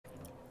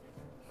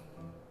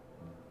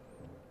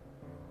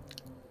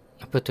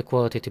Put the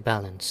quality to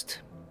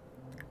balanced.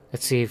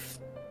 Let's see if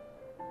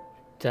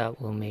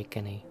that will make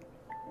any.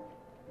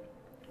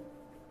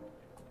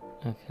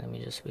 Okay, let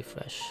me just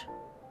refresh.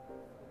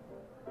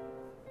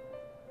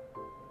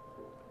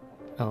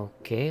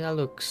 Okay, that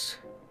looks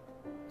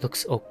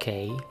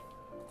okay.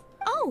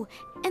 Oh,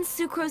 and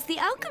Sucrose the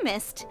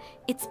Alchemist.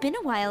 It's been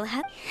a while,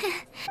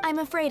 I'm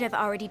afraid I've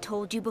already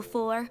told you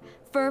before.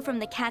 Fur from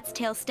the cat's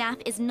tail staff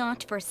is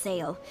not for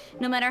sale,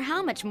 no matter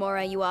how much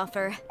Mora you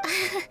offer.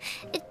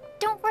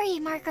 Don't worry,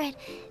 Margaret.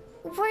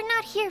 We're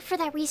not here for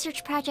that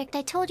research project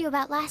I told you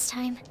about last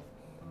time.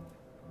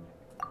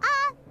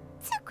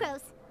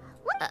 Sucrose.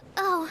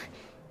 Oh,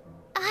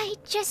 I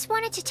just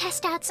wanted to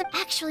test out some...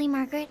 Actually,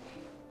 Margaret,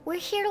 we're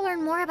here to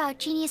learn more about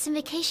Genius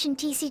Invocation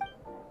TC...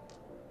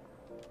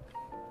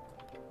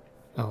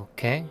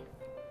 Okay.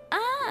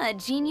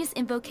 Genius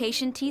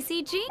Invocation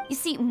TCG? You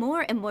see,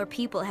 more and more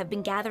people have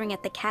been gathering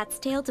at the Cat's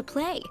Tail to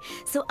play,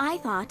 so I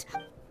thought...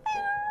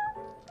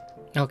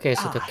 Okay,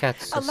 so the cat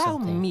says allow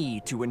something.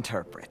 me to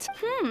interpret.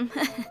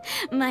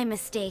 My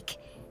mistake.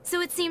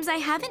 So it seems I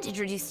haven't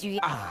introduced you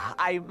yet.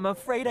 I'm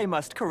afraid I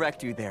must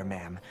correct you there,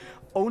 ma'am.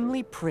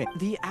 Only Prince,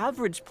 the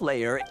average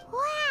player...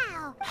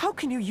 Wow. How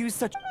can you use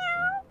such...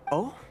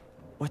 Oh?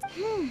 What?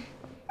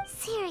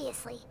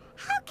 Seriously,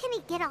 how can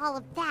he get all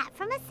of that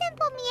from a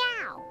simple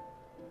meow?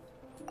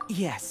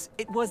 Yes,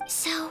 it was...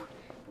 So...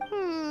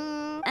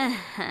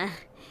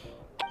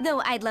 Though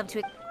I'd love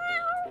to...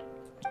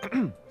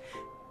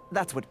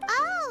 That's what...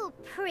 Oh,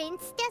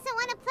 Prince doesn't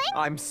want to play?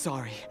 I'm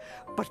sorry,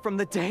 but from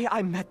the day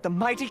I met the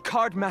mighty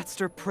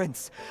Cardmaster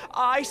Prince,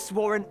 I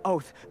swore an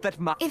oath that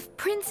my... If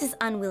Prince is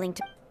unwilling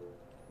to...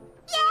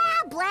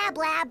 Yeah, blah,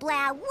 blah,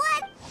 blah.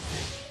 What?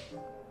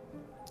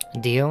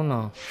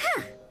 Diono.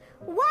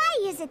 Why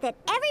is it that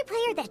every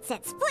player that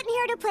sets foot in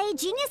here to play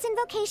Genius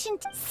Invocation...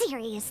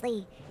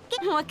 Seriously.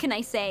 What can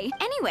I say?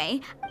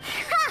 Anyway...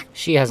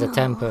 She has a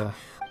temper.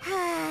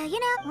 You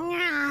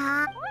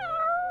know...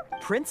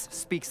 Prince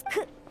speaks...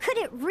 Could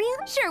it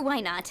really? Sure, why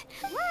not?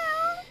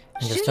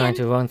 I'm just trying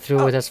to run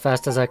through it as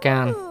fast as I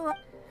can.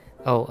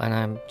 Oh, and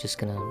I'm just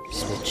gonna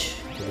switch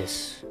to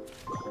this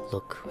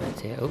look right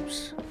here.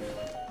 Oops.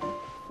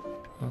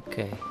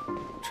 Okay.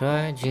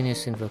 Try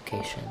Genius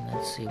Invocation.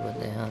 Let's see what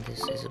the hell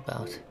this is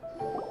about.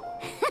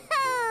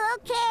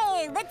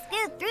 Okay, let's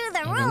go through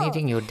the rules. You're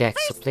needing your deck,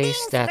 so First place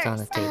things that on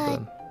the first.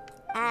 table.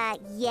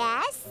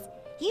 Yes?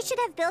 You should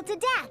have built a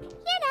deck. You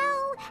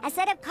know, a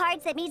set of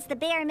cards that meets the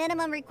bare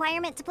minimum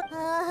requirement to play.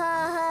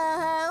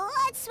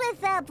 What's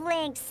with the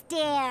blank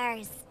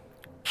stares?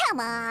 Come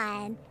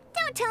on.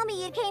 Don't tell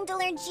me you came to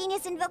learn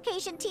Genius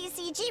Invocation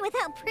TCG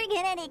without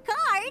bringing any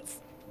cards.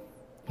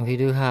 We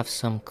do have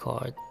some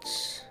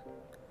cards.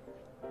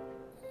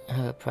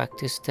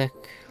 Practice deck.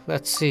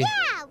 Let's see.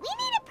 Yeah, we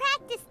need a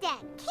practice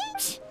deck.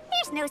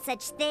 There's no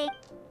such thing.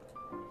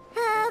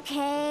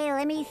 Okay,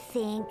 let me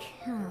think.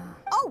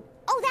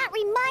 Oh, that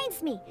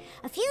reminds me.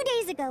 A few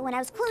days ago when I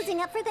was closing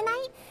up for the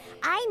night,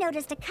 I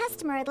noticed a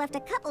customer had left a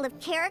couple of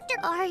character...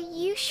 Are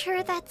you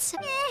sure that's...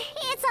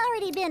 it's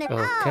already been... Okay.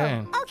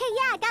 Oh, okay,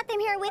 yeah, I got them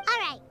here with... All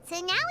right,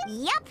 so now...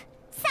 Yep.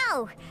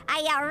 So,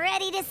 are you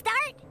ready to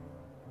start?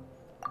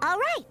 All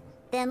right,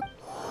 then...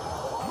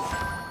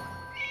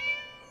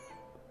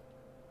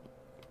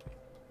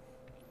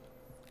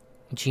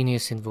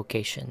 Genius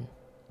Invocation.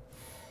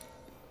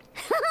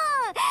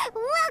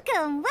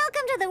 Welcome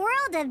to the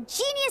world of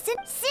Genius.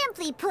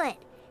 Simply put,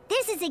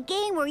 this is a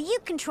game where you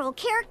control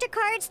character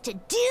cards to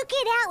duke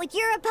it out with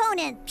your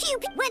opponent. Pew,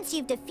 pew. Once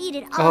you've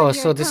defeated all your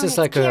so this is opponent's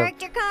like a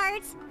character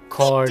cards,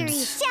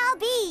 victory shall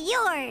be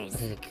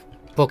yours. Like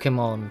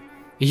Pokemon.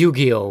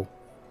 Yu-Gi-Oh!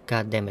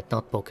 God damn it,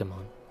 not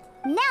Pokemon.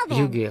 Now then,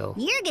 Yu-Gi-Oh!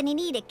 You're gonna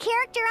need a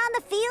character on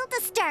the field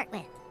to start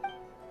with.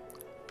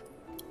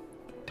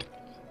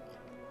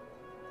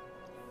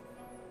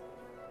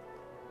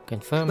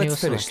 Confirm your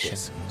Let's finish selection.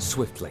 this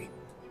swiftly.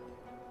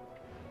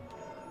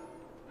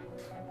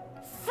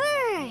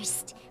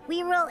 First,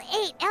 we roll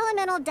 8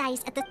 elemental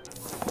dice at the...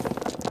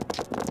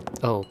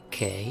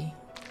 Okay.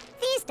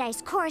 These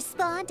dice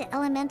correspond to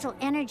elemental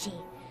energy.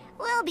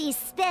 We'll be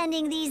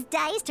spending these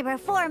dice to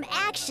perform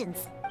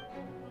actions.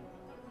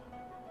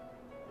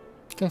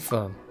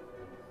 Confirm.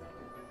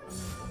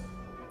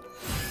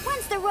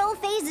 Once the roll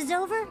phase is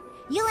over,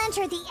 you'll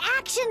enter the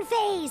action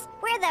phase,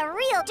 where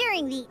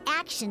during the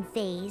action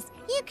phase,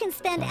 you can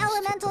spend Dice to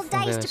elemental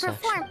perform dice to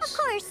various perform, actions. of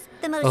course,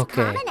 the most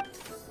Okay. common...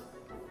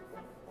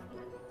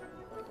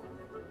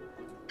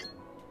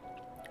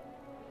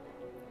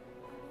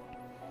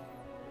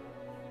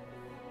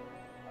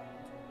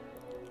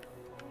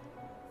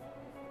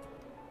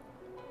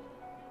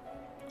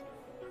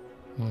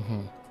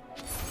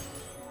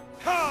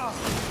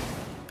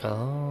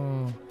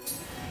 Oh.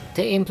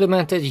 They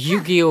implemented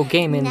Yu-Gi-Oh!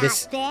 Game in Not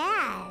this.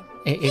 bad.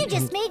 You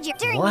just made your...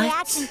 During What? the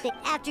action phase,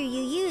 after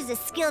you use a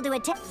skill to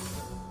attack...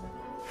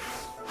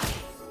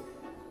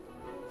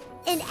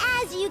 And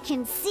as you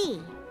can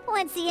see,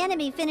 once the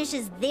enemy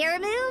finishes their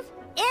move,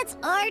 it's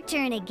our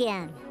turn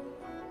again.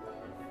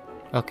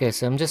 Okay,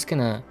 so I'm just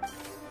gonna...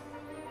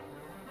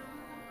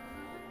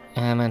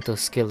 Elemental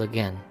skill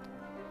again.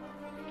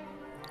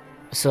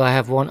 So I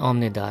have one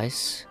Omni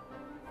dice.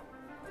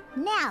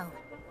 Now,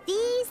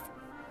 these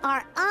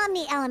are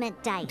Omni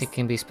Element dice. They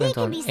can be spent They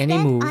can on be any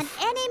spent move. on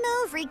any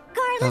move,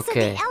 regardless of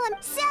Okay. the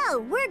element. So,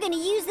 we're gonna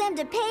use them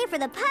to pay for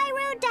the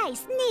pyro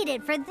dice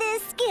needed for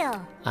this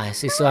skill. I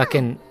see. So I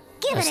can.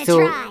 Give I it still.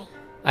 a try.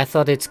 I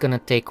thought it's gonna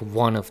take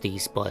one of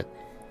these, but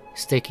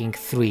it's taking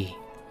 3.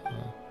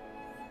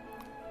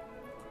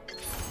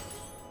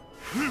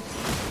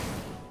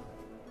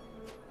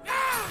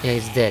 Yeah,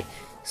 it's dead.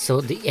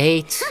 So the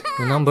 8,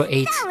 the number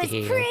 8 That was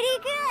here pretty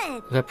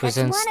good.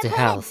 represents That's the one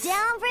opponent health.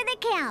 down for the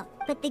count,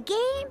 but the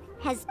game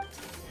has.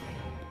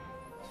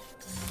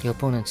 Your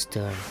opponent's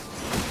turn.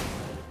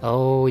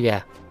 Oh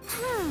yeah.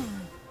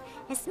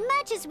 As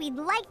much as we'd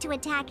like to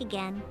attack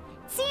again,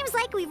 seems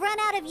like we've run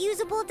out of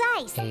usable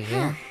dice. There you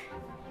go.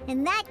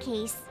 In that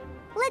case,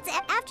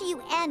 after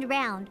you end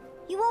round,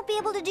 you won't be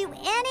able to do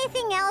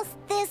anything else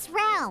this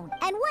round.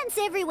 And once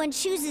everyone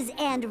chooses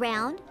end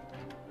round,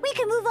 we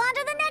can move on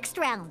to the next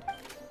round.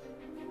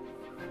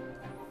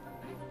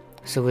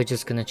 So we're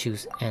just gonna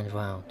choose end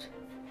round.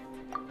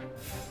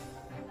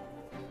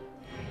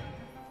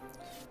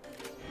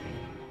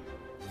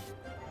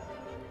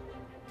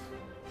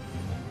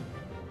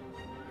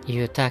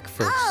 You attack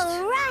first.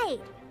 All right,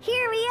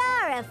 here we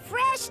are, a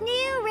fresh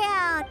new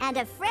round and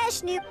a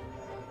fresh new.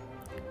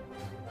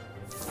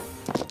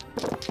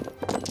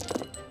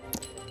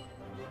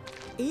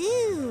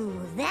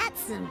 Ooh, that's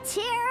some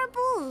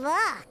terrible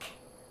luck.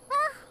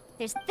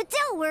 But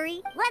don't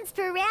worry, once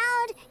per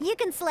round, you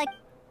can select.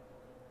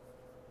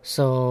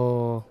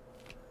 So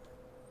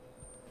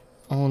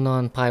all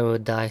non-pyro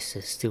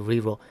dice to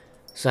reroll.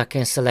 So I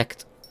can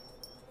select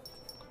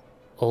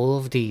all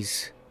of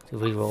these to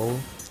reroll.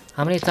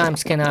 How many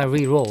times can I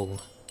reroll?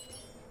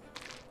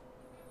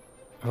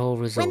 Roll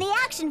result. When the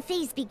action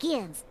phase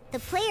begins, the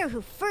player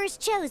who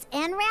first chose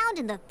end round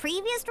in the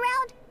previous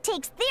round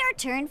takes their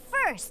turn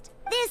first.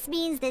 This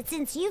means that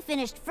since you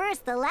finished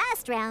first the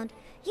last round,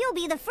 you'll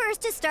be the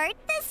first to start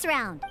this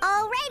round.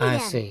 Alrighty I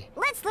then. see.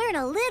 Let's learn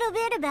a little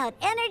bit about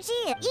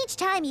energy. Each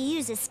time you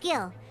use a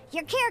skill,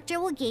 your character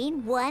will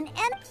gain 1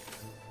 energy.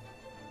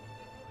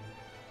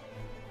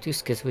 2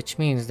 skills, which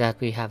means that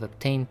we have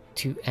obtained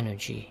 2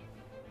 energy.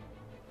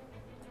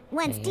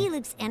 Once Okay.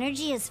 Diluc's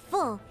energy is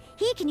full,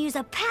 he can use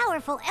a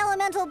powerful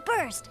elemental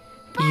burst.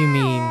 You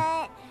mean-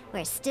 But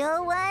we're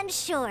still one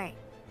short.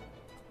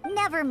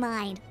 Never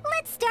mind.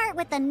 Let's start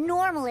with the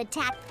normal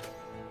attack.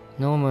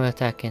 Normal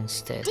attack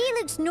instead.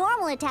 Diluc's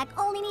normal attack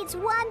only needs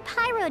 1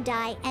 pyro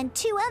die and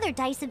 2 other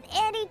dice of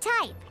any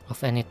type.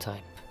 Of any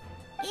type.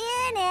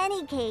 In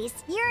any case,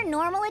 your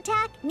normal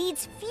attack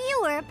needs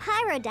fewer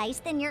pyro dice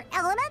than your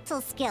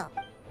elemental skill.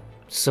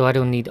 So I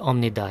don't need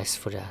Omni dice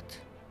for that.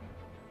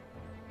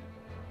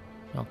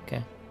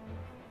 Okay.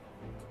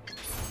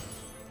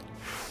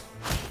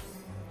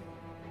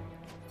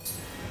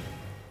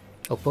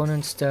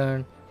 Opponent's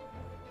turn.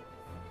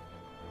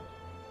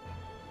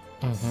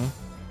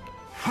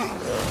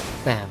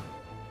 Bam.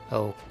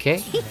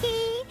 Okay.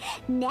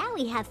 Now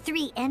we have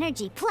 3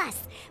 energy,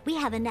 plus we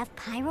have enough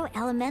pyro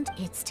element.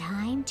 It's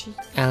time to...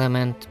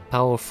 Element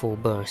powerful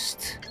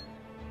burst.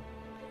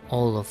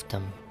 All of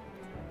them.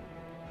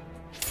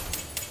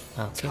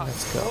 Okay,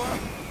 let's go.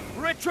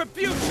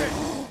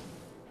 Retribution!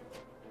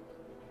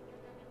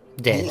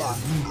 Dead.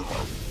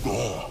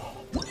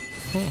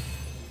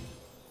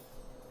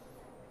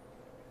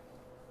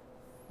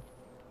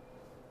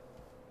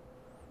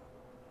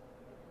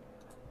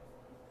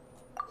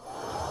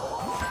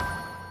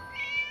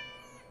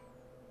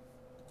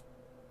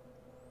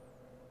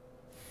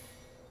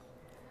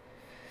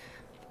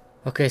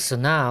 Okay, so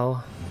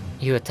now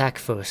you attack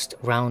first,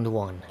 round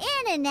 1.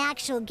 In an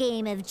actual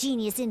game of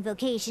Genius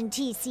Invocation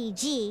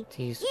TCG,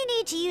 Jeez. you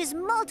need to use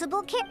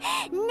multiple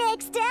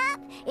Next up,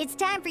 it's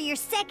time for your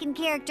second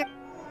character.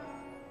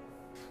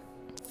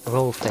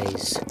 Roll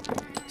phase.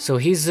 So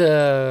he's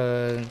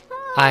a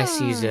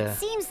ice user.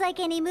 Seems like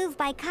any move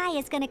by Kai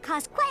is gonna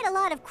cost quite a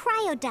lot of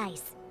cryo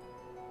dice.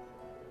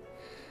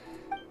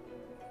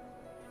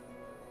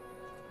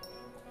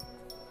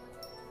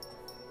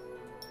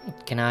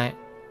 Can I?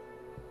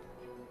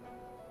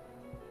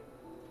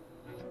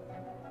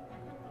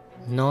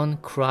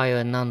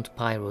 Non-cryo,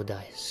 non-pyro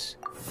dice.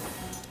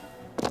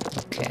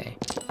 Okay.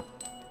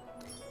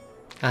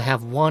 I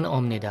have 1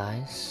 Omni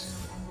dice.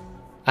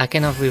 I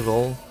cannot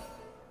reroll.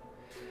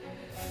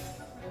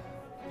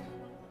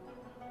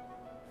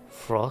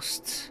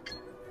 Frost.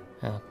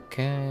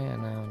 Okay,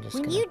 and now I'm just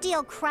When gonna you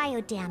deal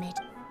cryo damage,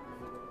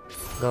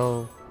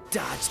 go.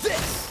 Dodge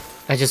this!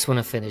 I just want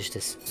to finish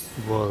this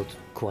world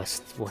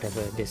quest,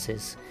 whatever this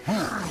is.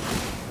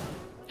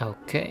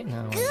 Okay,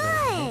 now we're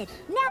gonna- good!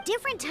 Now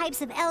different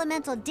types of an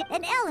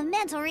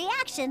elemental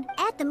reaction.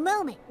 At the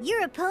moment,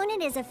 your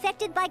opponent is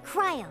affected by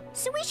cryo,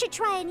 so we should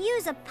try and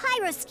use a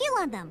pyro skill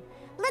on them.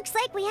 Looks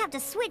like we have to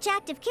switch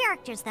active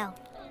characters though.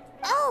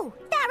 Oh,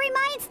 that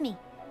reminds me.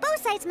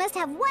 Both sides must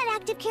have 1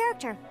 active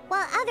character,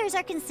 while others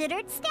are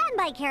considered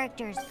standby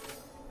characters.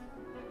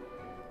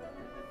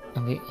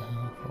 And we,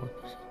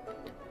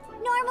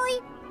 Normally,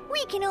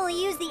 we can only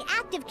use the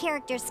active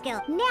character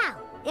skill. Now,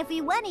 if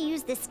we want to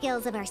use the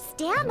skills of our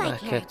standby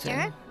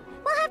character,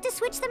 we'll have to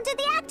switch them to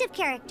the active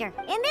character.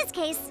 In this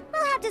case,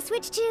 we'll have to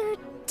switch to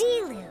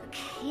Diluc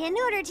in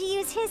order to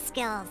use his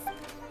skills.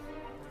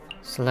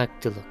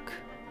 Select Diluc.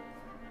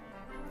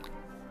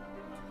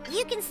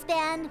 You can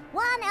spend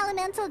 1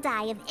 elemental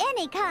die of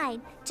any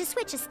kind to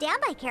switch a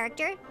standby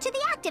character to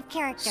the active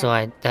character.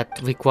 So that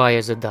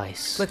requires a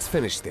dice. Let's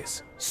finish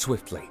this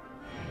swiftly.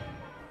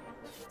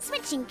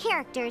 Switching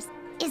characters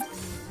is...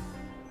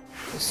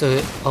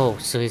 So,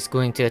 so he's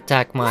going to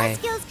attack my... Your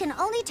skills can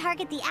only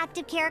target the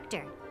active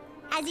character.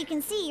 As you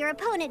can see, your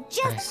opponent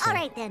just...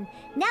 Alright then,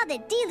 now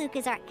that Diluc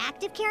is our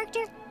active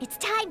character, it's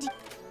time to...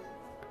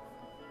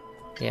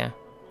 Yeah.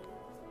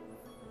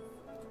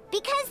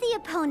 Because the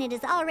opponent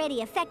is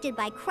already affected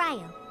by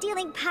cryo,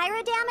 dealing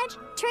pyro damage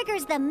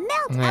triggers the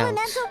melt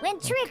elemental when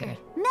triggered.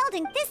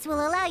 Melting this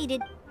will allow you to...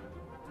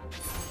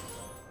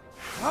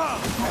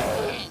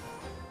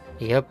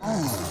 Yep.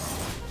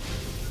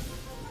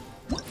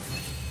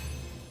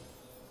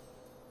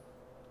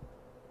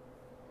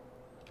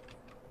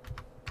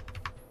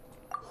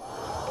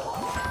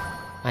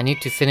 I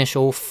need to finish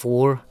all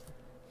 4.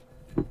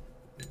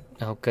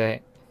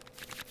 Okay.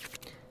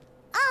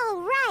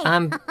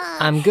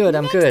 I'm good,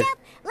 I'm good.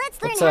 Let's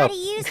learn how to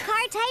use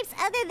card types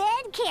other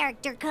than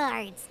character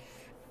cards.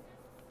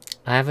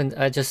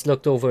 I just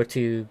looked over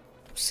to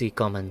see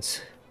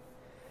comments.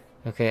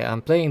 Okay,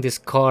 I'm playing this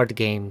card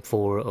game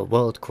for a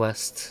world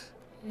quest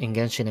in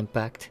Genshin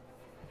Impact.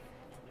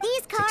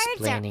 These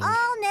cards are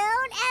all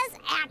known as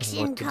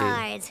action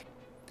cards.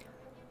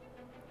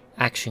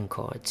 Action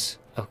cards,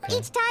 okay.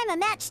 Each time a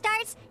match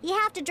starts, you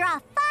have to draw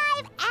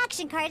 5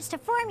 action cards to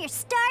form your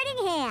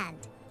starting hand.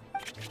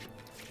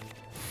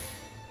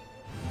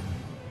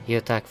 You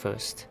attack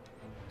first.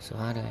 So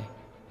how do I...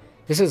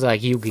 This is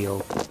like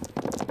Yu-Gi-Oh!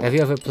 Have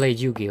you ever played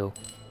Yu-Gi-Oh?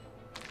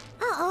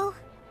 Uh-oh.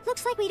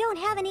 Looks like we don't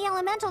have any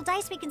elemental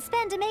dice we can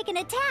spend to make an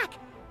attack.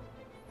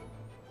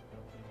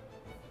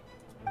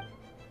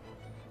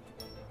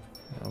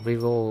 I'll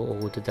reroll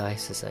all the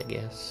dices, I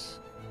guess.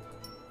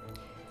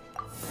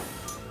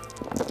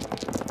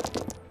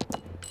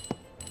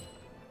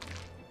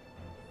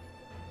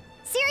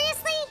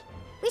 Seriously?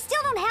 We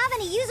still don't have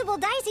any usable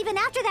dice even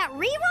after that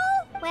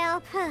reroll?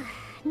 Well,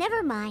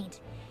 never mind.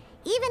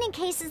 Even in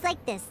cases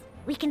like this,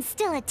 we can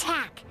still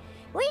attack.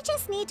 We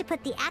just need to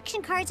put the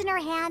action cards in our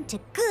hand to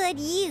good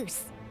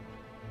use.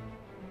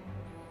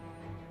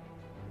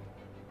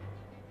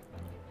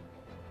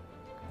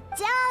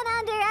 Don't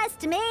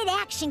underestimate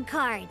action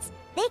cards.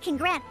 They can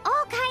grant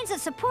all kinds of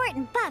support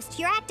and buffs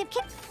to your active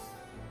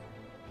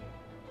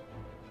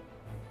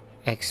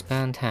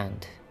Expand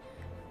hand.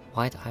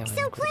 White iron.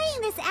 So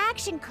playing this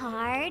action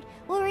card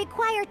will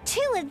require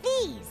 2 of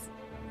these.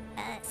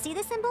 See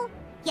the symbol?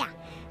 Yeah,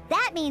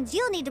 that means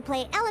you'll need to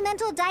play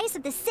elemental dice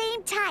of the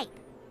same type.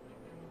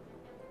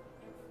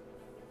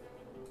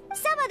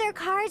 Some other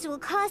cards will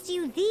cost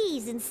you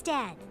these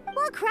instead.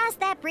 We'll cross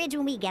that bridge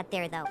when we get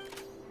there, though.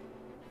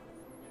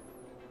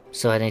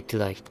 So I need to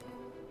like...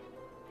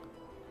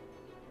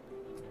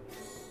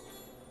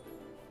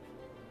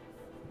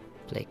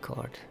 play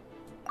card.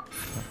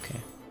 Okay.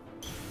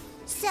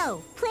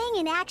 So, playing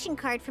an action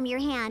card from your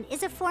hand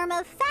is a form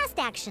of fast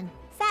action.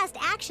 Fast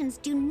actions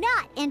do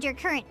not end your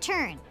current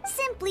turn.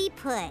 Simply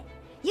put,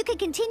 you can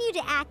continue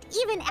to act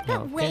even...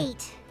 But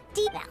wait,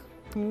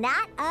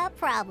 not a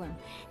problem.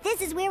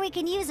 This is where we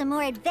can use a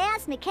more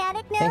advanced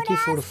mechanic known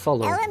as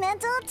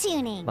elemental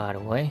tuning. By the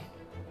way.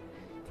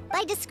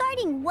 By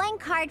discarding 1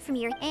 card from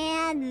your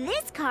hand,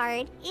 this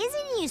card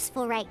isn't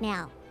useful right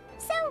now.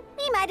 So,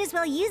 we might as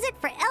well use it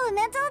for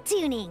elemental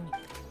tuning.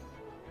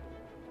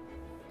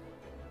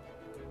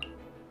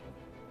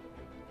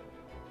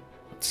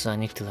 So I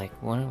need to like,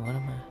 what am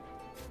I?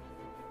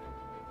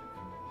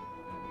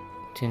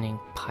 Tuning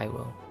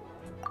pyro.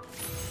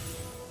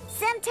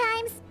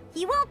 Sometimes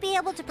you won't be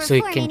able to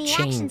perform any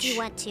actions you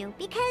want to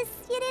because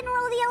you didn't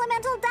roll the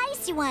elemental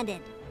dice you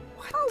wanted.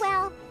 What? Oh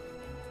well.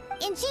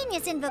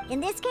 Ingenious in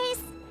this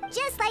case,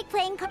 just like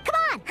playing. Come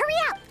on, hurry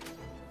up!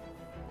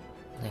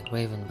 Like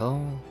Raven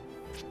Bow.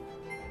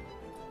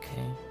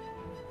 Okay.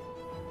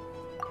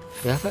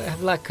 You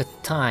have like a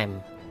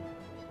time.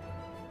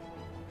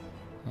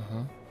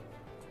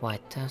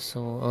 White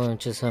tassel. Oh,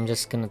 I'm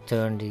just gonna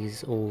turn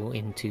these all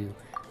into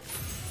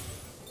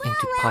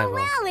pyro.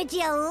 Well, would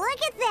you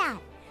look at that?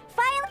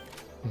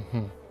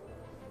 Finally.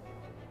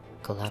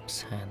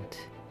 Collapse hand.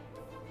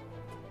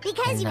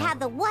 Because you have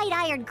the white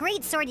iron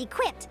greatsword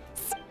equipped.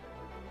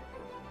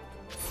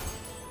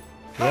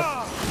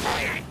 Yep.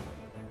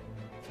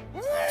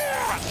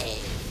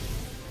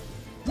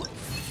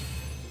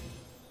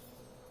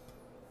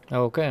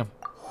 Okay.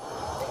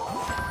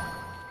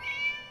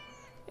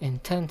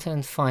 Intent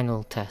and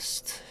final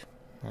test.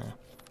 Now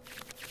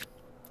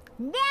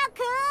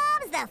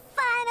comes the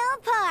final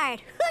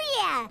part.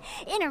 Yeah!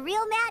 In a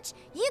real match,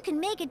 you can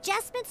make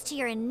adjustments to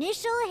your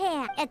initial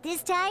hand. At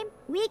this time,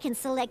 we can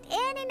select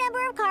any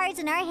number of cards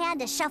in our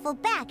hand to shuffle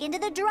back into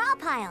the draw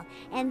pile,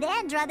 and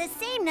then draw the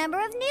same number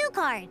of new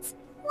cards.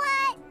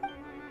 What?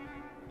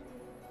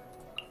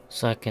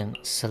 So I can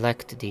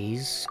select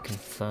these,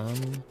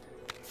 confirm.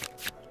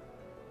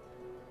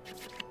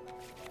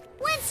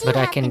 Once But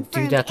you I have can do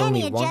confirmed that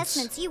only any once.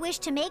 adjustments you wish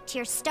to make to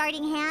your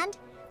starting hand,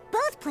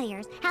 both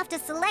players have to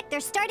select their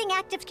starting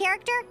active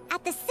character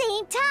at the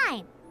same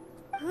time.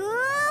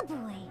 Oh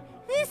boy,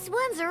 this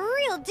one's a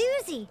real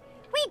doozy.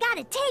 We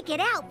gotta take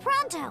it out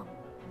pronto.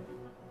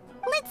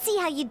 Let's see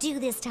how you do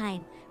this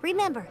time.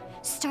 Remember,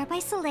 start by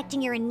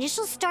selecting your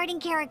initial starting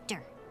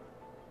character.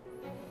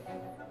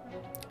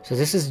 So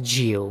this is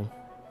Geo.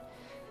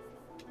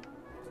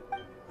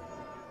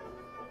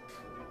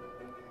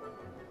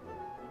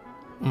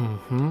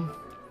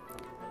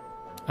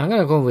 I'm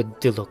gonna go with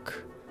Diluc.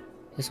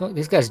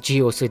 This guy's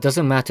Geo, so it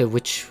doesn't matter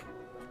which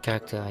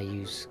character I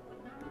use.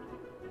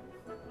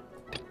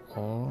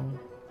 Or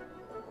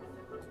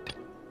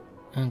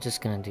I'm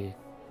just gonna do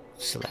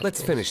select.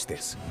 Let's finish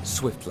this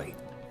swiftly.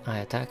 I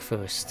attack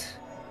first.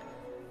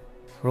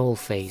 Roll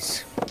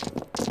phase.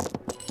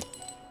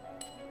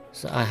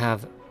 So I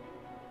have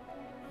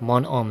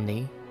one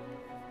Omni,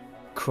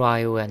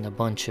 Cryo, and a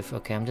bunch of.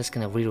 Okay, I'm just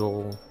gonna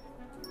reroll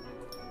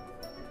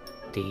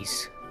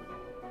these.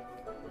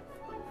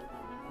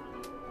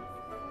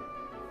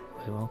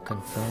 Reroll,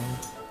 confirm.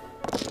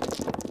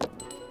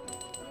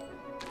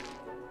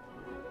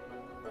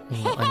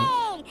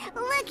 Hey,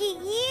 look at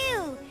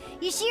you!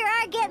 You sure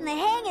are getting the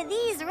hang of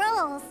these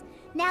rolls.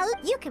 Now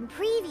you can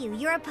preview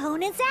your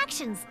opponent's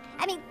actions.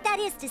 I mean, that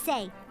is to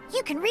say,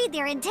 you can read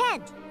their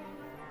intent.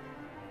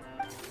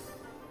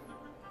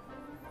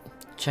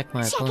 Check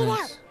my Check it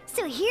opponents. out.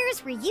 So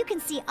here's where you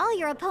can see all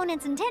your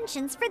opponent's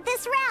intentions for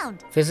this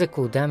round.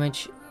 Physical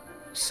damage.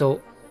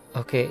 So,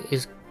 okay,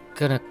 it's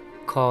gonna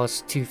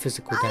cause 2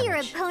 physical All your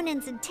damage.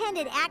 opponent's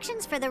intended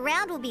actions for the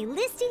round will be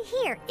listed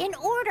here in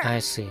order. I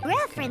see.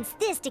 Reference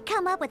this to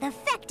come up with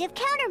effective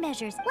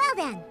countermeasures. Well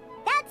then,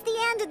 that's the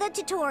end of the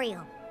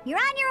tutorial. You're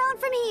on your own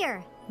from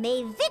here.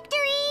 May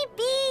victory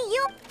be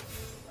your...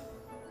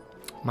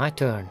 My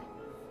turn.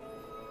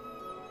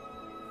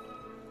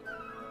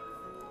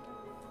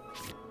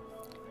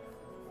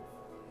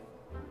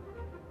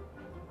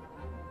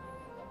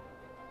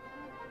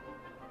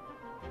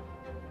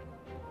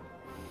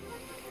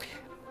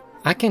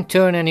 I can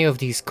turn any of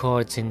these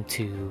cards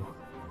into...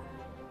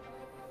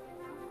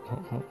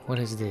 What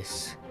is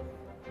this?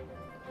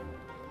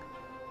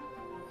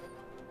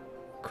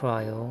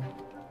 Cryo.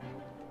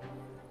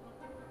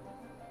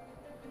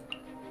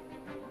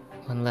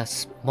 One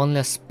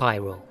less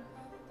Pyro.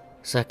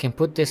 So I can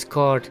put this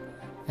card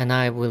and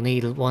I will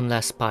need one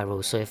less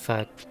Pyro. So if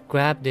I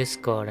grab this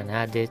card and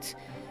add it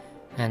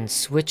and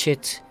switch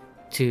it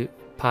to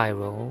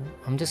Pyro,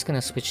 I'm just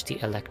gonna switch the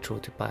Electro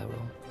to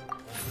Pyro.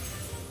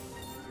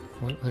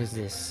 What is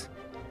this?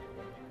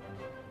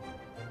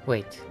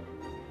 Wait.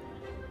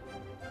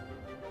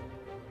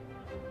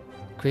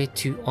 Create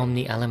 2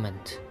 Omni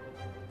Element.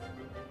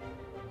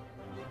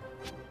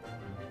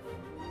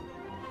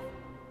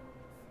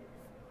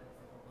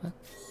 What?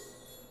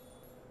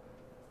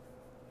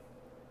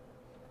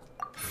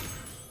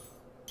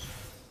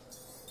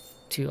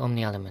 Two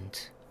Omni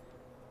Element.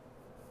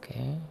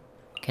 Okay.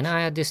 Can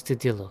I add this to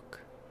Diluc?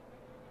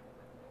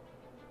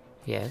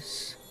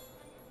 Yes.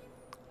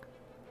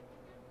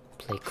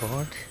 Play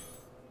card.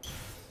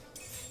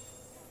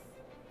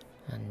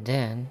 And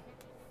then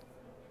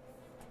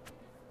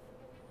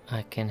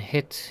I can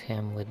hit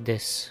him with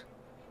this.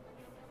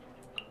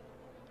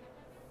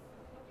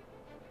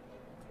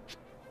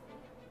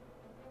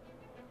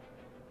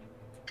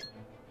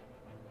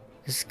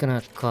 This is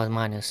gonna cause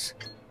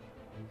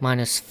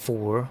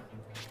 -4.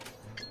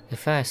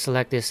 If I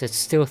select this, it's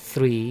still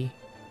 3.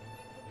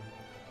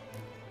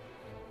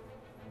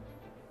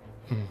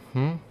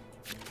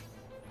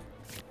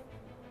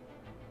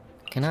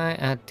 Can I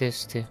add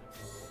this to...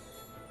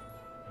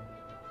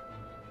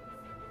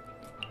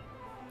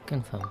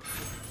 Confirm.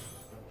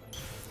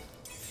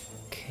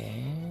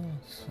 Okay,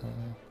 so...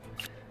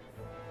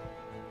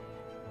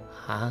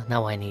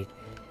 now I need...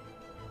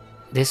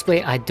 This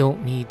way I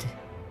don't need...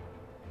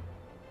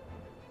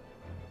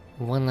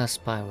 one less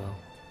Pyro.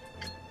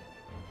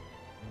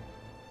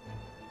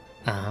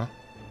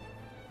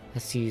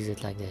 Let's use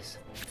it like this.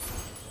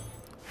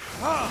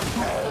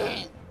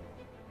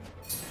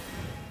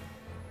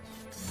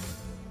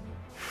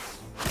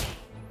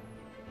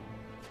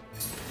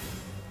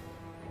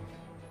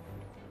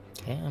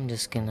 Okay, I'm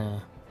just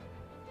gonna...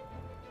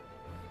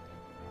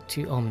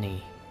 2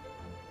 Omni.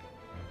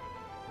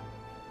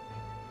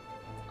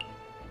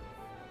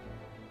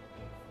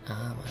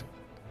 Man.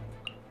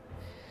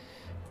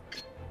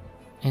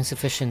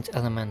 Insufficient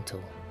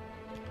Elemental.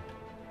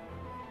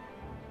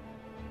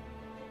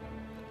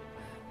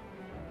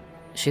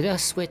 Should I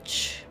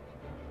switch?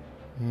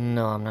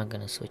 No, I'm not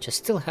gonna switch. I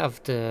still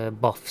have the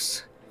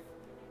buffs.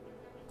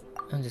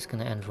 I'm just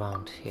gonna end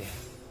round here.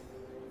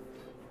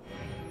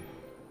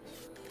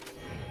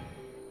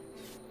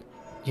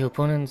 Your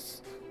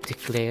opponent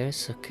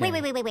declares, okay.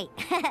 Wait.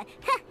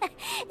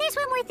 There's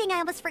one more thing I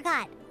almost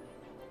forgot.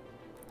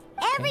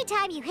 Every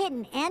time you hit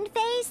an end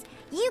phase,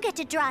 you get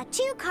to draw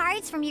 2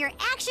 cards from your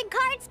action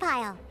cards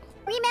pile.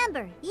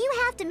 Remember, you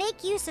have to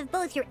make use of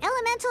both your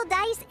elemental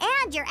dice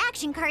and your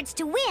action cards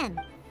to win.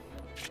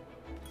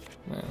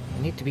 Well,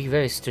 we need to be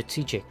very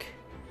strategic.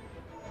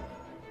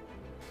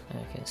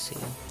 I can see.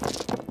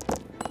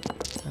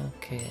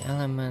 Okay,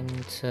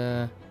 element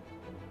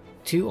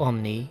 2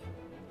 Omni.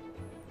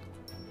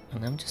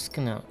 And I'm just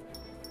gonna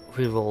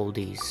reroll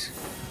these.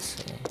 Let's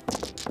see.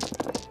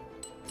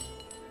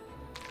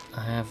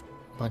 I have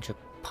a bunch of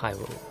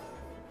Pyro.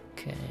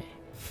 Okay.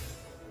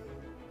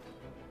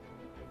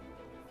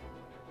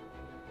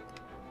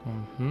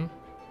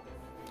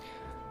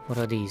 What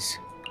are these?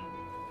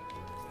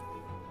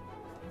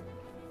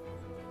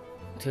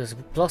 There's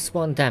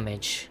 +1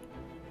 damage.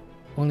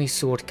 Only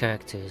sword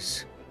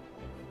characters.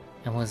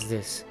 And what's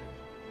this?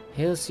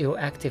 Here's your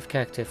active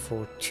character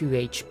for 2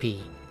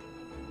 HP.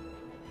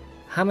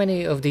 How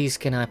many of these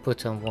can I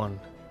put on one?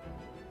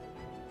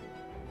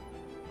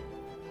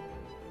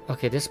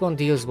 Okay, this one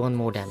deals 1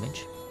 more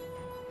damage.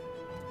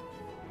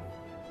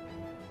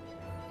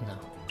 No.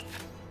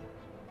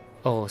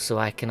 Oh, so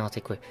I cannot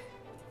equip.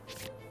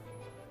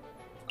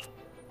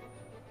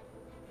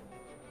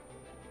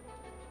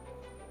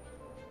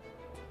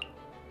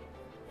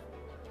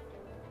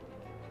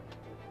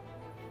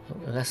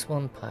 Less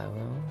 1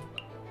 pyro,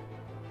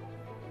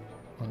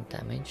 1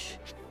 damage,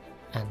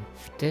 and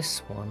this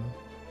one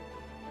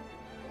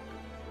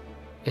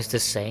is the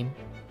same.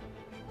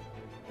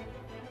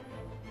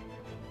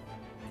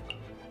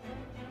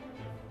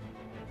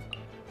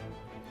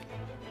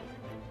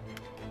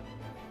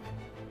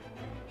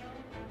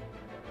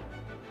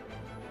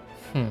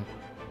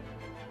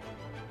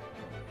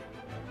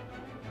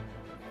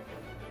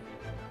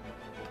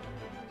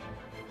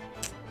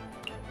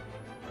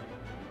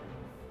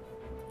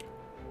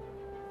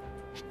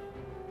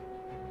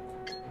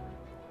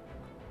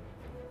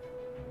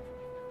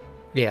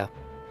 Yeah.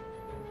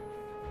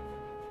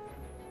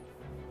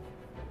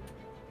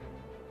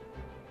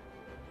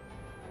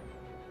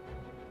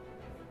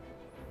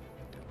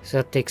 So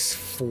that takes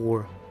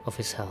 4 of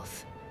his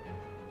health.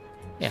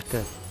 Yeah,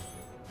 good.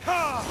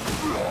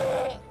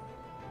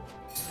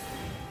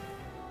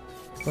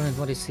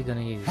 What is he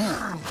gonna use?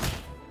 And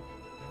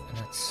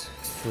that's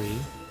 3.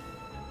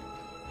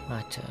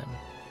 My turn.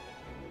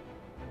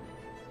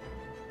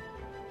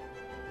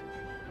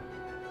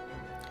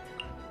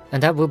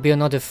 And that will be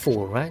another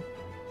 4, right?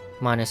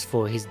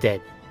 -4, he's dead.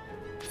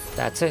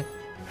 That's it.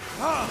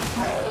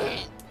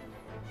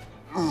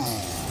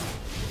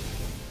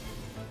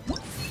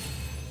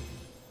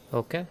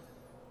 Okay.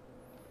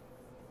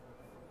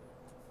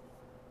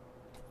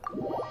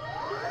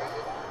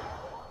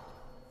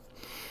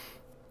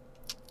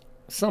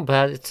 It's not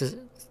bad.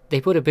 They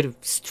put a bit of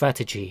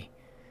strategy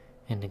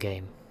in the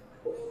game.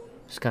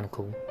 It's kind of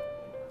cool.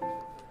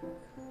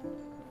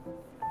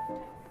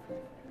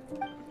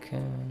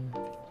 Okay.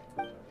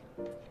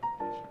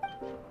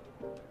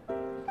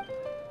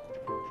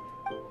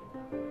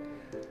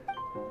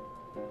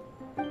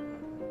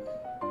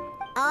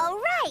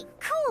 Alright,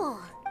 cool.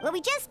 What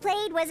we just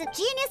played was a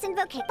genius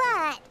invocation,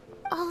 but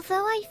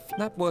Although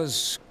That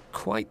was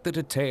quite the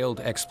detailed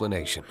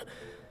explanation.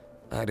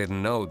 I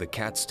didn't know the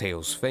Cat's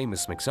Tail's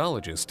famous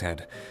mixologist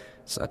had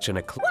such an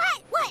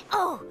What?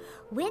 Oh,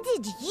 when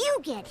did you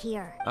get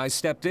here? I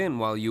stepped in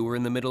while you were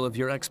in the middle of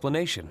your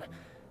explanation.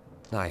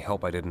 I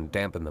hope I didn't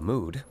dampen the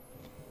mood.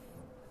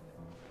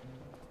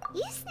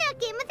 You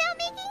snuck in without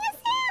making a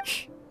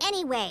sound.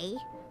 Anyway,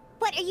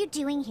 what are you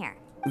doing here?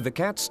 The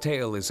Cat's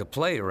Tail is a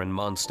player in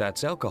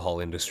Mondstadt's alcohol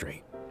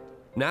industry.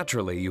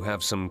 Naturally, you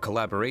have some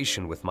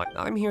collaboration with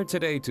I'm here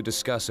today to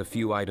discuss a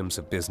few items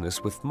of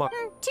business with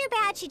Too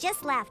bad she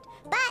just left.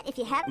 But if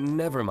you have...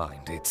 Never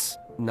mind, it's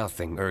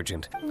nothing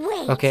urgent.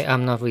 Wait. Okay,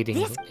 I'm not reading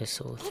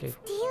this all through. It's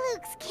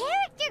Diluc's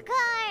character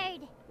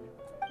card.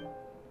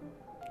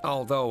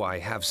 Although I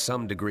have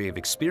some degree of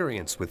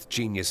experience with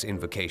Genius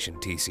Invocation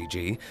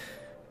TCG,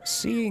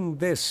 seeing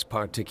this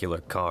particular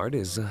card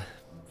is a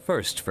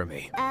first for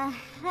me. A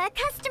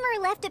customer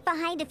left it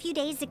behind a few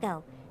days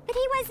ago, but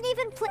he wasn't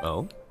even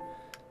Oh?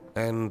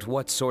 And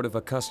what sort of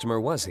a customer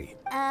was he?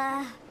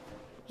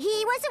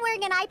 He wasn't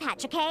wearing an eye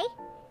patch, okay?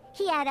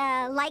 He had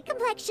a light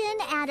complexion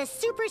and a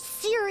super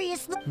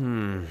serious look.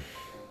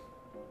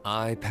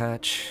 Eye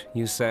patch,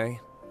 you say?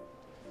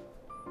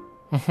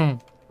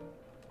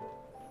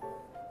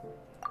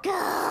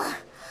 Gah,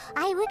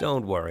 I would...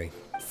 Don't worry.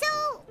 So,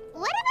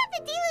 what about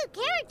the Diluc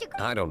character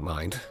card? I don't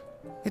mind.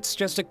 It's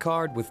just a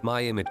card with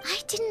my image. I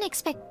didn't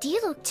expect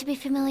Diluc to be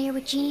familiar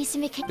with Genius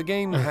Invocation. The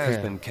game has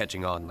been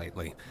catching on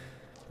lately.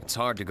 It's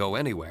hard to go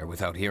anywhere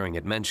without hearing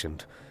it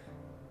mentioned.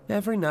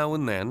 Every now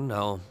and then,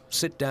 I'll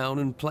sit down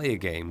and play a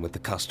game with the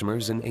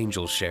customers in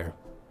Angel's Share.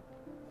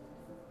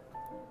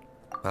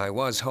 I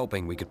was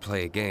hoping we could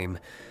play a game,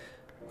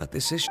 but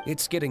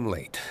it's getting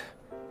late,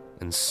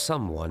 and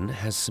someone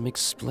has some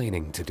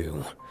explaining to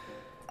do.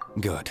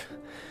 Good.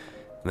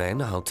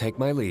 Then I'll take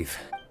my leave.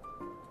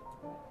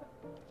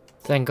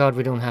 Thank God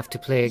we don't have to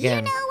play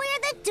again. You know where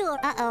the door...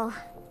 Uh-oh.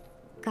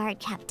 Guard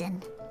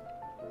captain.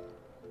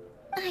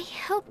 I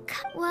hope...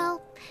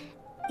 Well...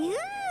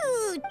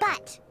 Ooh,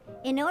 but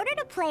in order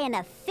to play an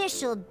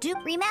official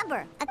dupe,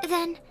 remember,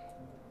 Then,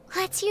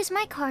 let's use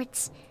my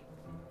cards.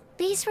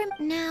 These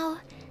now,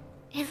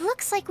 it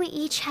looks like we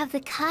each have the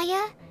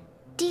Kaya,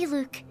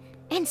 Diluc,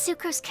 and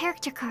Sucrose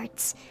character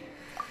cards.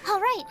 All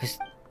right.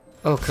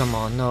 Oh, come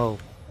on, no.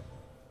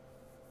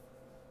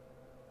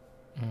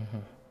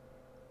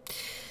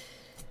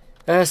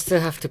 I still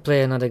have to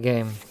play another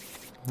game.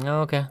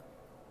 Okay.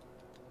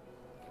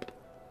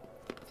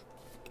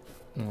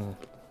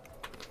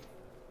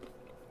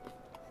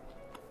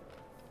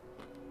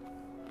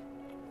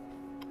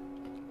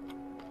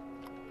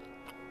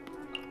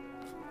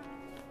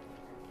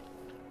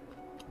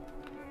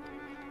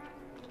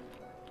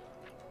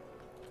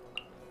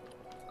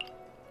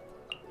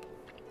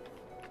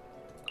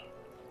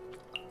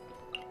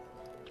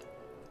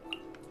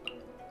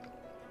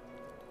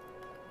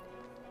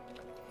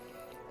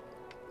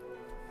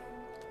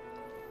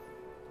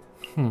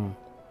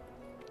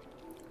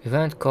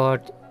 Event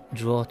card,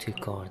 draw 2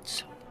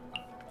 cards.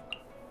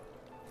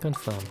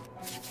 Confirm.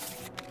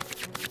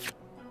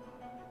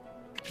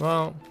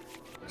 Well,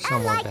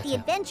 somewhat unlike better. the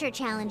adventure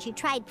challenge you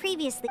tried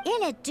previously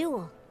in a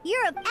duel,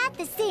 Europe at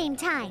the same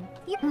time.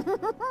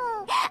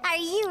 Are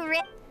you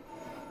ready?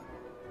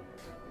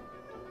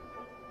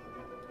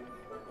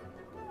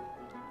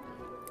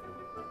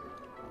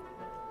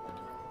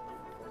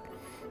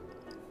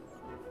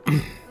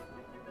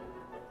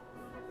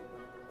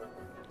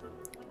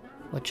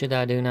 What should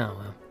I do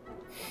now?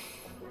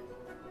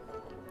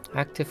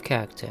 Active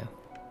character.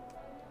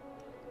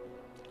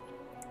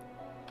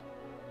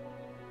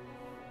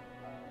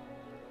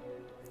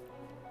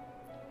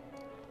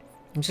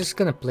 I'm just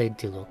gonna play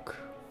Diluc.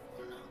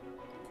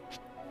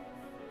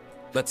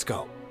 Let's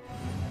go.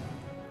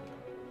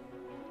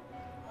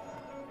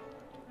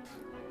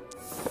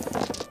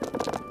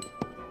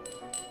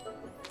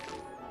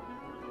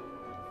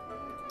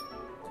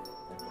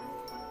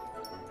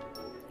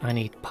 I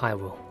need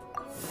Pyro.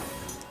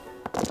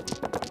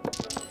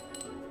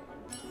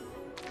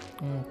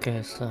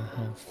 Okay, so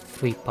I have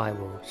 3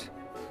 Pyros.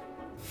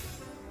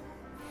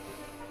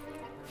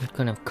 What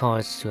kind of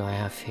cards do I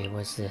have here?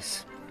 What's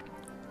this?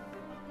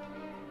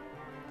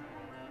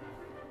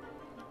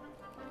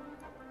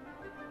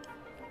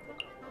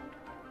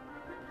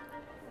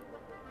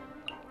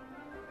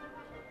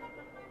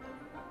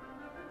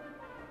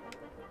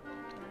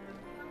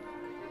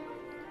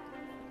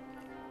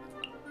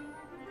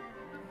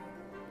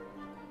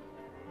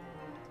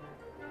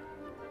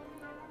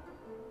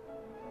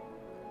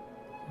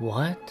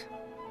 What?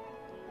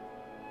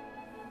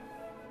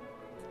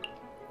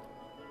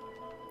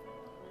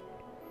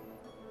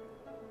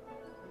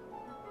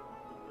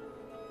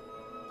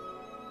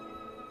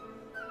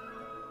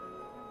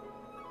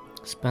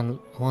 Spend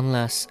 1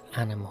 less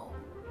animal.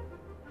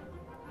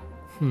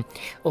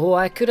 Oh,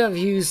 I could have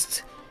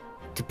used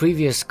the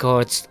previous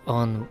cards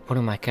on one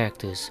of my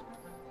characters.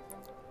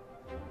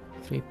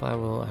 3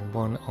 Pyro and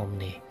 1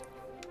 Omni.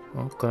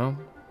 Okay.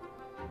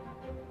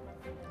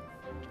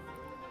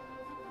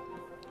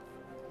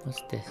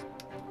 What's this?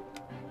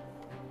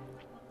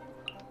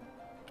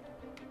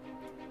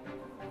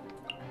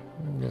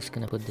 I'm just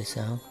gonna put this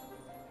out.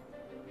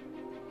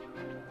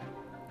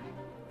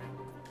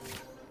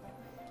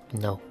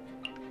 No.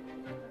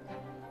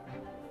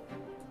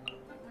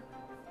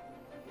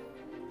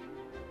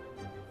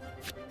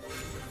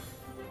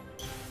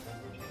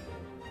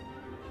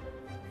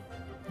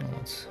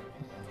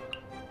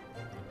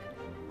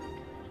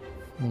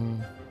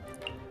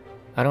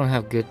 I don't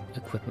have good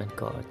equipment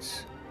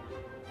cards.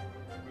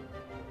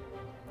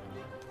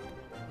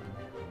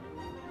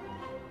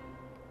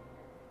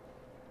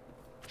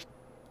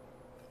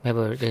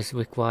 Remember, this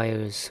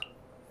requires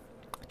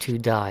 2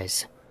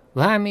 dice.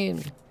 Well, I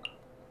mean,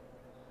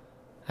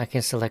 I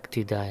can select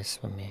 2 dice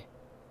for me.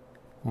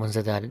 Ones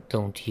that I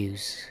don't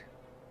use.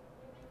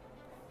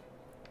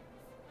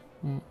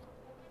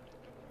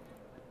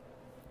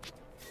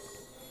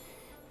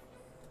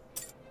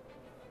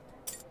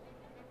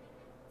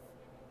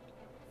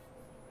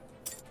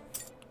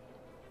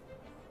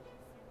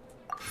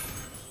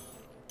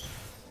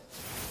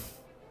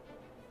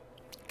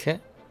 Okay.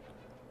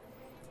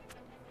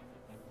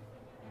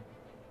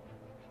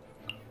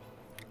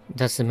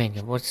 That's the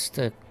menu. What's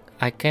the...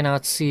 I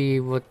cannot see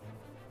what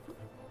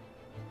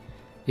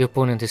the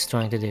opponent is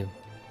trying to do.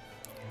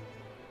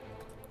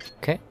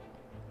 Okay.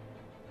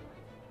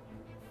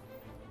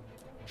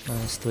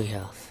 Minus 3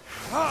 health.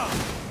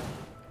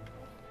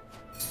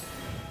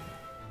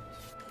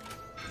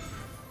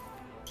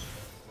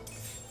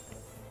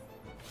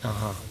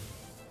 Uh-huh.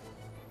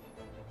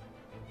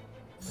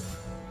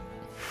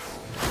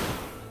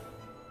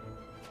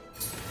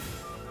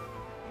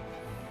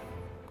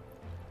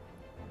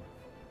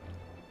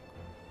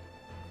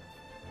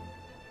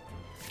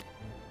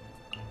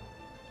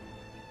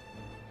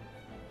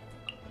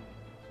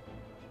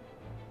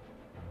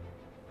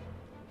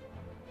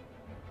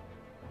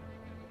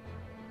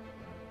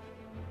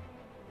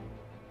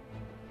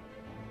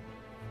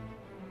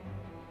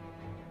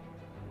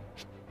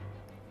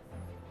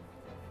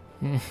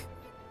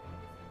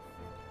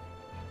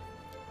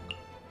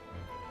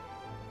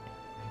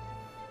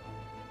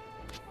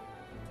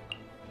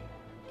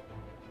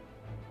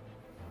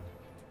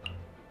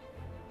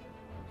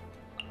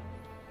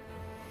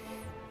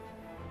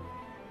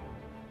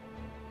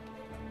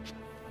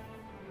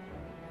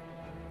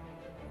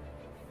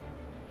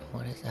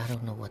 What is... I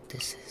don't know what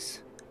this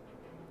is.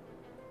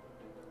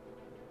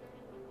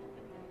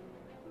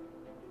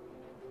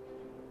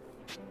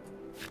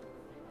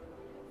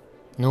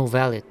 No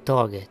valid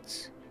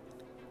targets.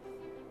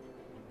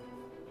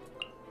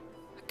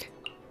 Okay.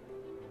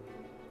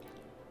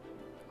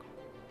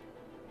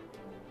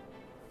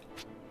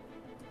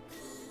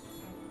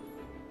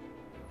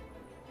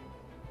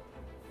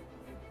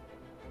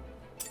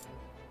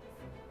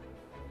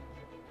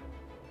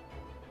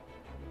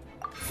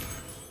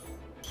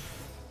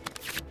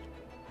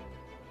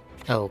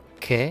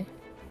 Okay.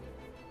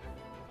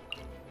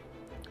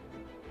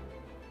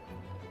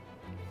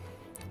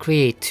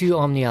 Create 2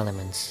 Omni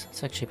elements.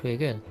 It's actually pretty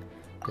good.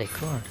 Play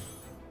card.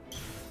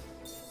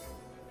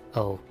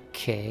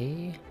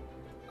 Okay.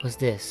 What's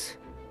this?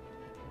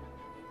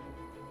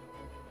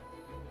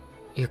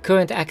 Your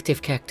current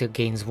active character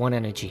gains 1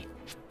 energy.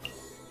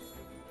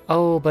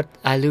 Oh, but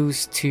I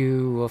lose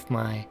 2 of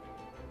my...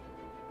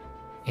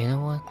 You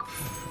know what?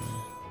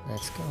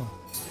 Let's go.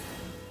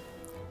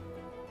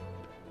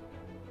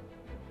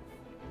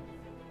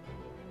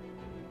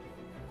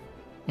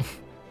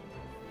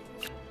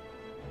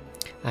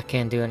 I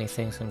can't do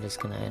anything, so I'm just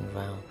gonna end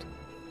round.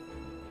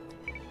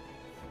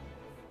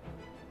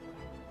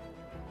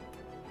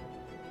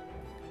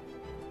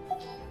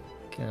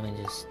 Okay, let me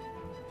just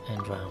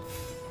end round.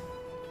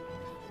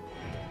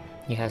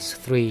 He has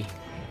 3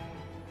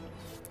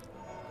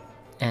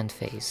 end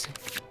phase.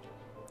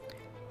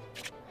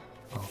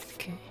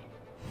 Okay.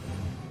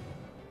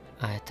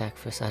 I attack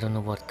first. I don't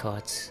know what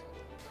cards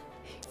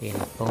the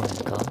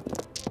opponent got.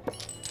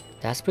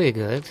 That's pretty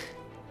good.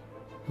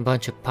 A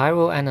bunch of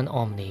pyro and an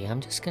omni. I'm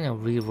just gonna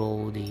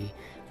re-roll the...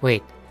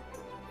 Wait.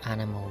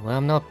 Animal. Well,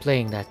 I'm not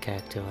playing that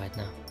character right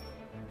now.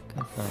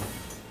 Confirm.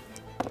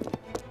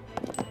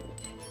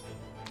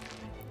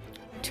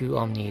 2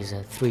 omnis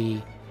and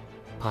 3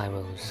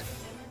 pyros.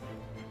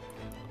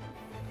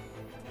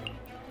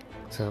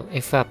 So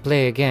if I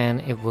play again,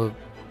 it will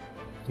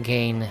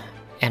gain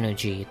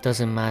energy. It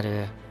doesn't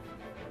matter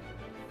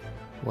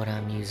what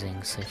I'm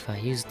using. So if I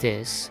use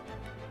this,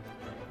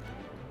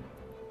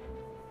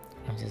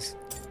 I'm just...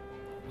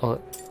 Oh,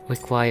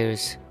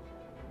 requires...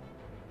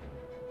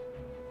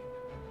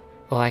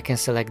 Oh, I can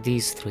select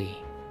these 3.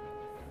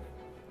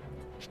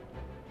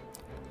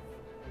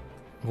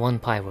 1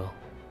 pyro.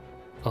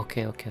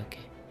 Okay.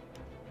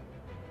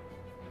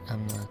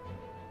 I'm not...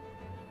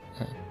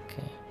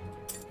 Okay.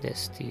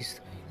 These 3.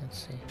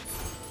 Let's see.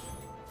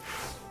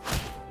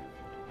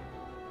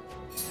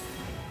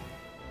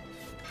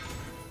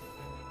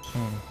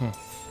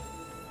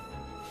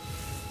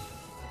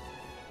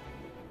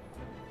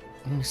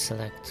 Let me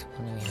select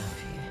what do we have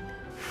here.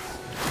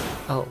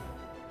 Oh.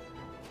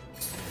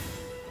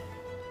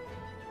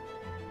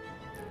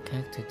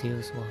 Character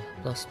deals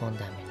 +1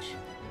 damage.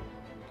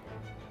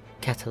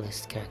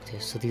 Catalyst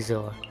characters, so these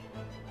are...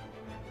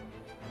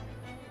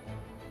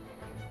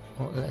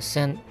 Well, let's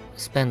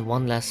spend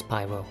 1 less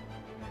pyro.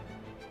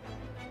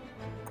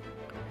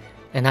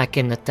 And I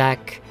can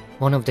attack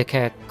one of the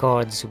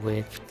cards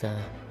with... what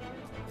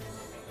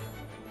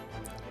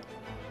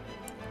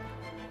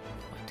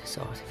is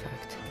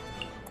artifact?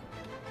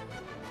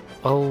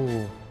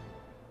 Oh.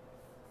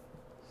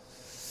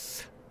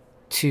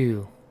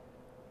 2.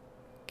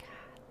 God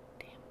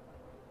damn.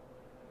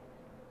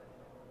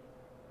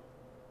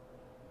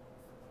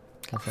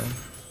 Confirm.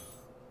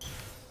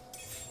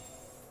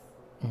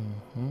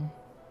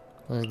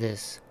 What is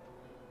this?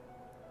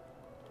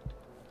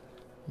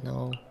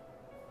 No.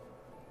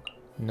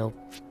 Nope.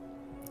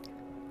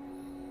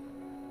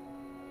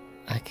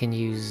 I can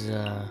use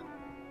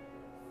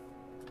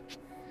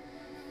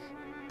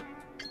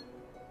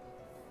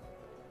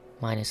 -8.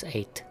 What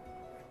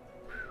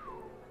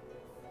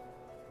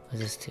is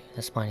this 2?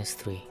 That's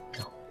 -3.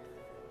 No.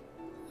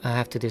 I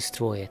have to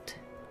destroy it.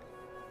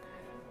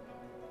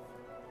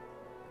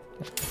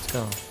 Let's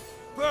go.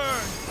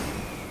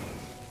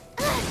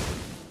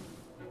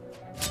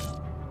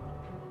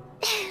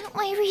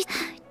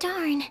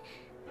 Darn.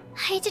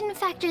 I didn't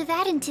factor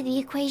that into the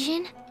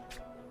equation.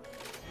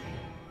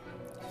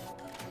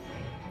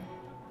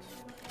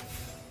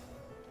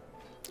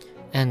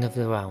 End of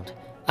the round.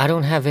 I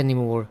don't have any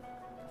more,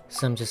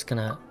 so I'm just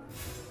gonna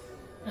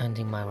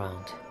ending my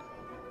round.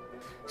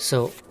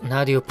 So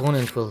now the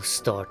opponent will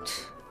start.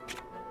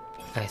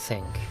 I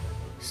think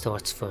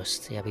starts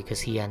first. Yeah, because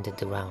he ended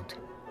the round.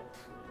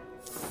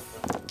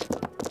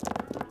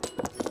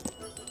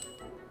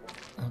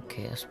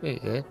 Okay, that's pretty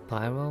good.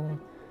 Pyro,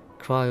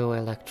 Cryo,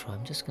 Electro.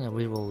 I'm just gonna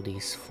reroll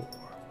these 4.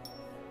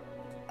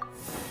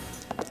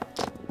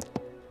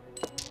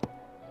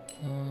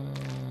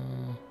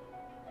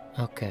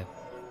 Okay.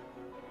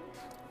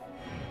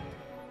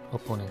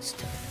 Opponent's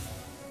turn.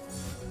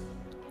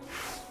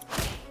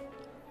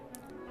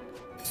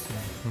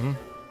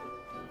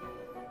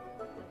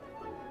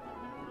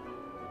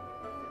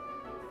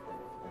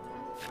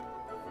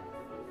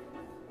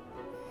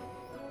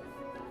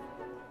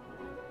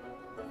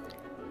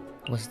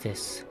 What's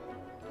this?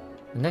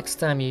 The next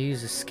time you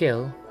use a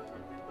skill,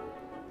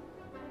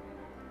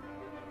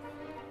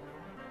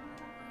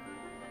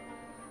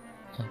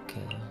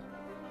 Okay.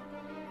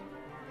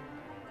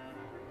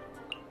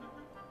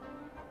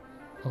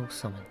 All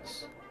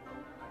summons.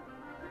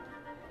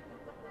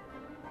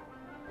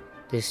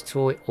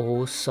 Destroy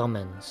all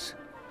summons.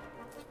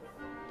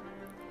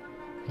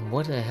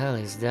 What the hell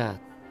is that?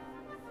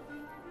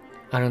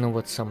 I don't know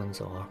what summons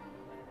are.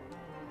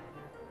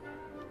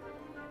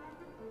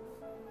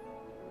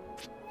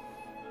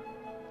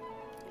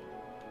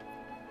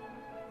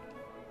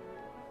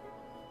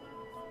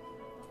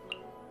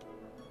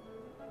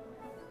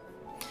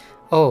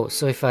 Oh,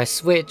 so if I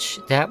switch,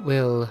 that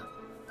will...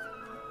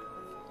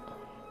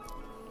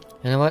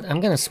 You know what? I'm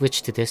gonna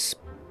switch to this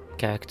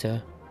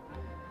character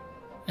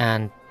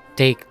and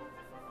take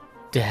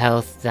the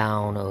health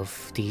down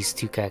of these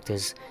two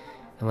characters.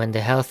 And when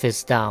the health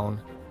is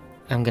down,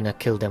 I'm gonna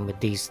kill them with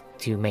these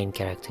two main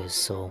characters.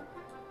 So,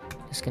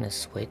 just gonna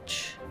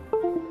switch.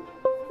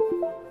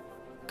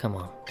 Come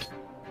on.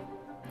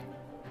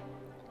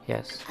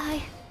 Yes.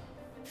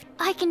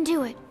 I can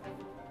do it.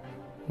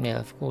 Yeah,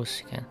 of course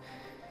you can.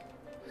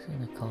 It's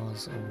gonna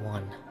cause a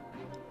 1.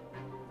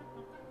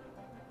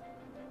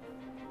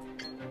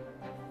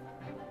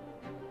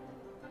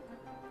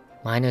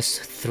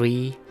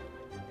 -3.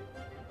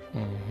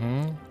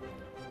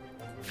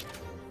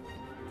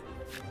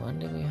 What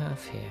do we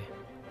have here?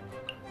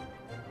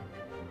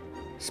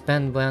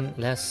 Spend 1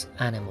 less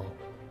animal.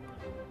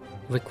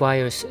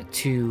 Requires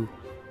 2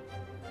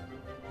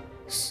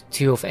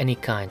 of any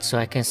kind. So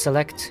I can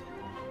select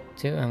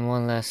 2 and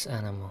 1 less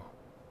animal.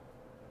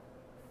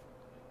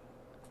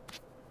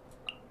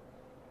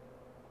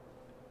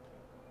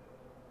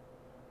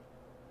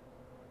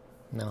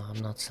 No,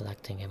 I'm not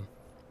selecting him.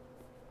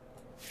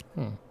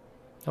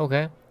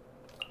 Okay.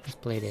 Let's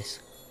play this.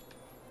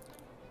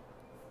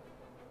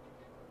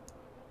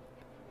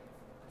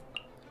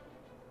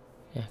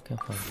 Yeah,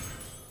 confirm.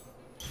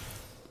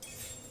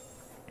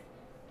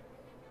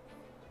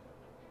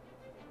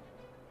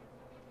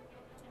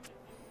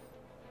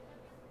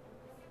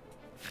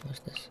 What's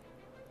this?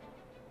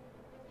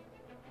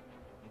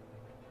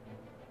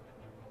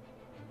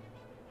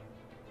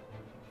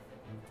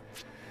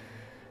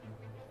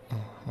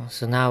 Oh,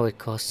 so now it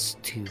costs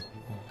 2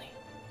 only.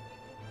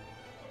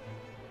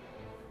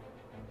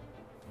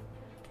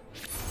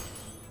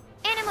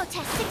 Animal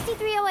test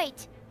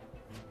 6308.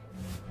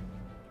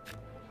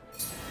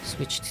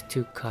 Switched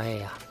to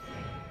Kaya.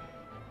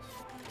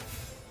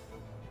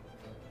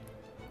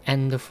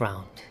 End of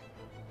round.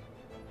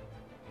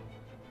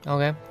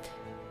 Okay.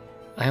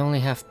 I only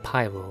have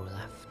Pyro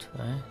left,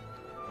 right?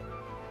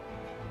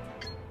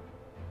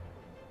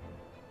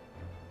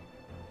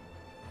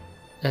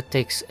 That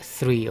takes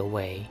 3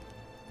 away.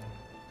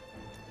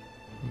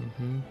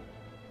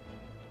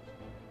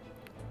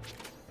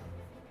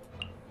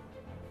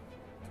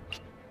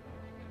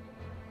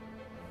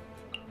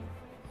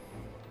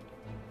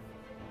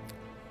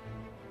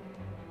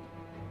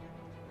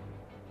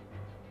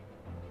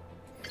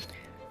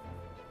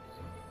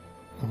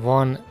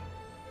 One,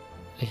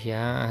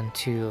 yeah, and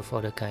 2 of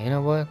other kind. You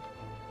know what?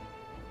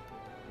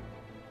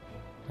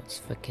 Let's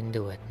fucking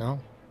do it, no?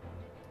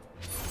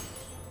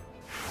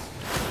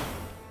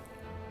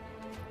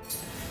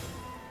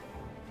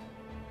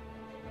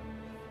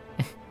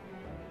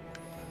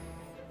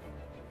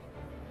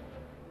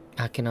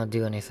 I cannot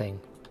do anything.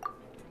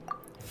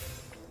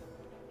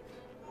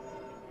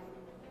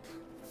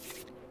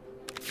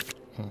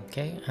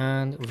 Okay,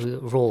 and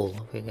roll.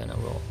 We're gonna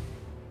roll.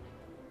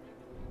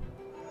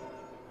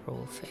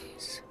 Roll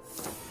phase.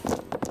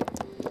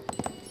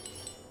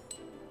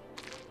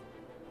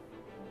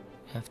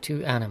 We have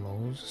 2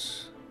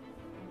 animals.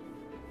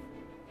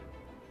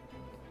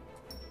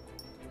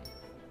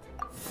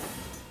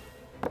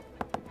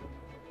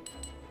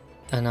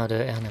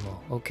 Another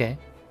animal, okay.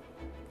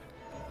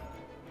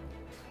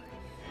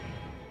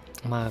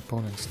 My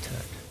opponent's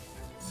turn.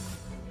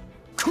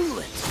 Cool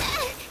it!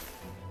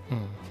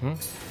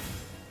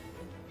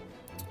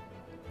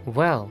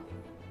 Well,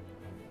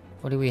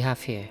 what do we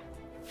have here?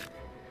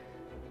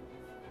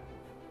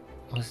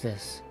 What's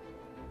this?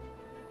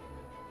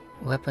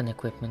 Weapon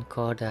equipment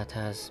card that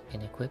has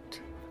been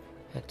equipped.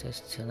 Access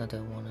to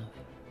another one of...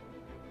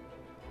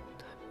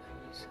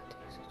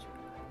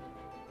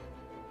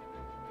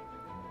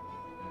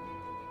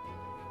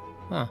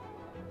 Huh.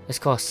 This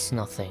costs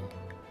nothing.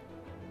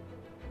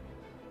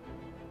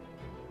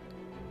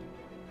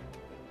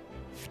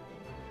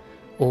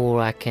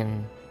 Or I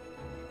can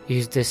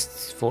use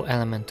this for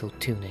elemental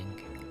tuning.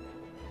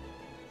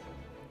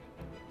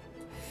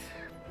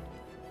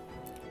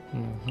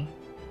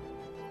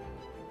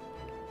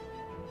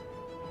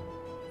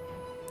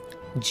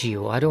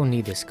 Geo, I don't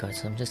need this card,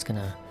 so I'm just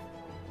gonna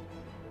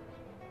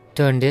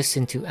turn this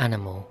into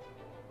animal.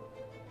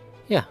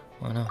 Yeah,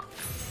 why not?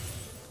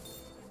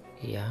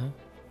 Yeah.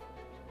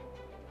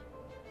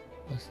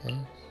 What's this?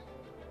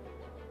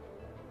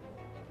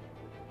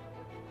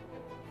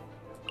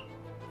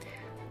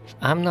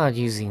 I'm not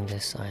using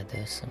this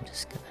either, so I'm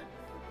just gonna...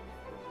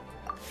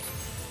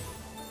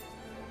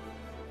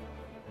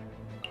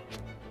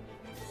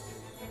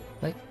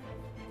 Wait.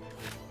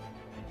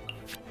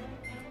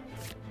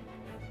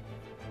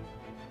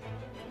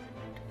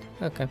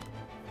 Okay.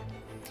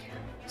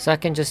 So I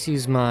can just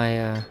use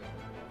my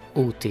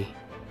ulti.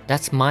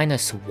 That's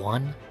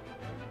 -1?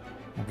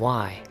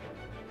 Why?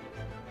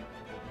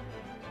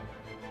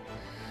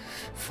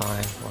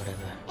 Fine,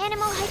 whatever.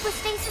 Animal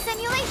hypostasis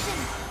emulation!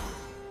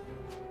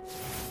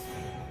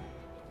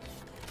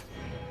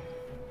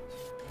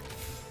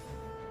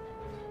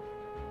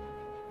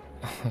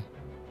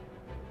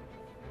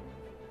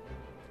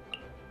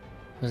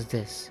 What's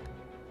this?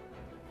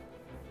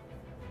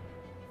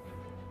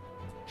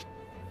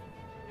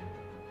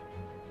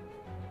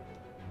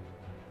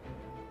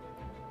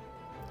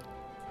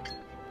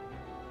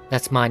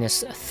 That's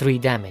 -3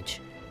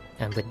 damage.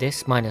 And with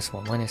this, -1,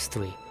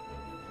 -3.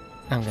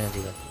 I'm gonna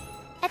do it.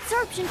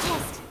 Absorption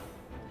test!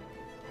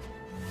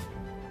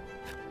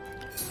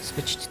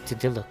 Switch to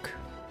Diluc.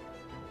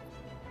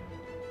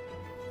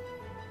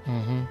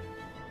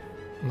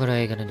 What are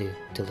you gonna do,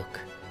 Diluc?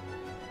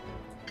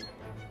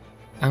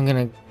 I'm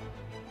gonna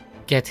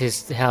get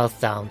his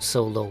health down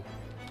so low.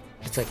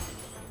 It's like...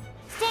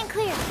 Stand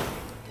clear!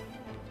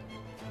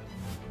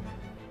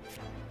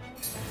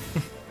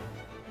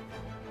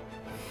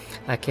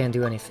 I can't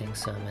do anything,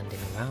 so I'm ending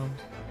a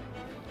round.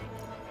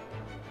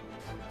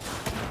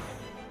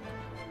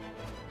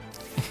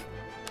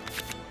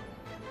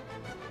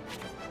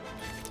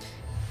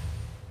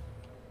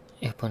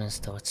 Your opponent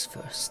starts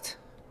first.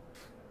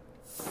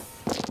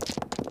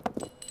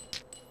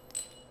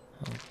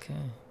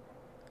 Okay.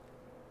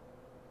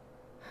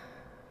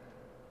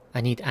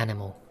 I need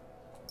animal.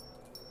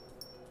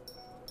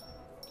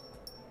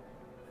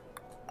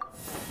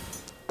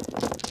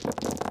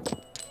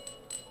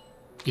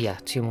 Yeah,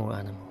 2 more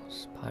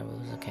animals.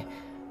 Pyros, okay.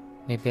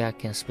 Maybe I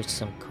can switch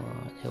some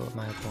card with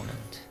my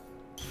opponent.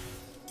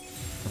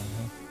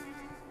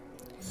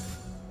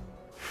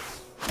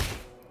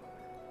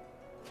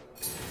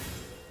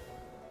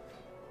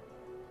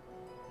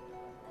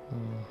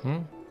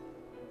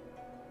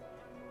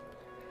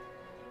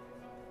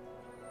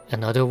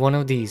 Another one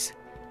of these.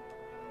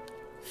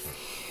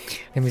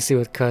 Let me see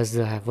what cards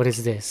do I have. What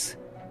is this?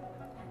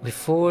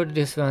 Before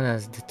this one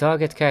has the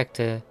target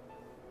character.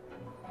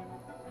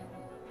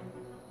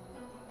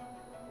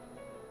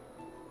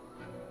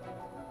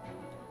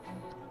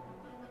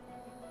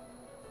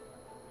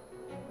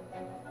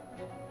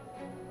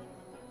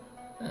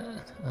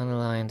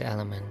 Unaligned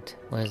element.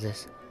 What is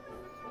this?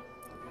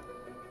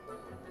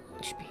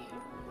 HP.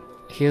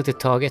 Heal the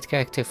target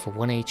character for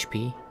 1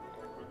 HP.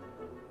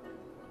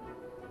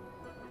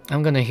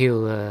 I'm gonna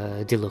heal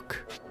Diluc.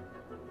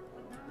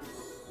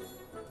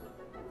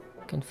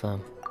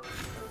 Confirm.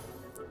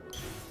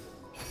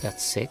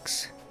 That's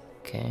 6.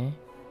 Okay.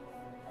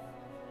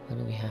 What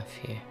do we have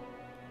here?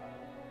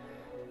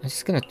 I'm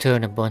just gonna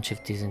turn a bunch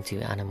of these into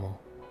animal.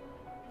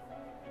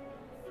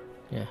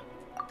 Yeah.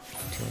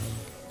 Turning.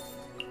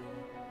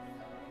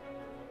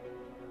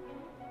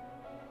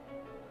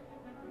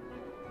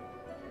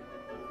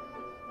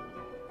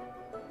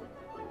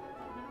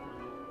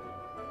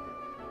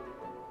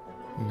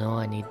 No,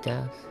 I need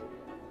that.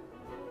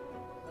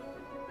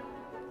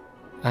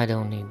 I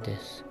don't need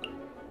this.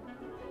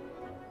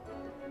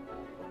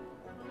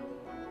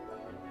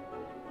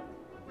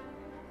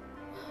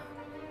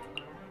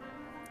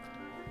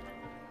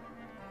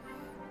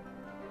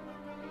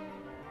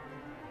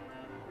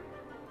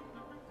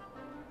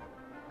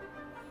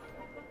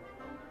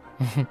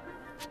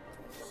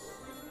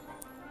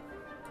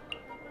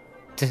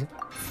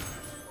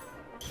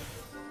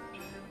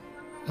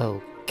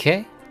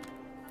 Okay.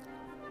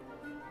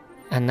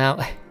 And now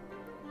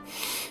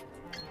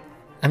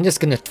I'm just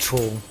gonna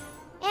troll.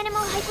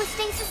 Animal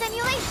hypostasis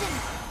emulation!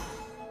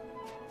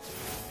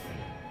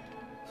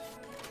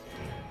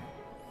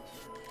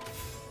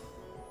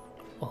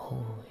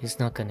 Oh, he's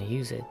not gonna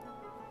use it.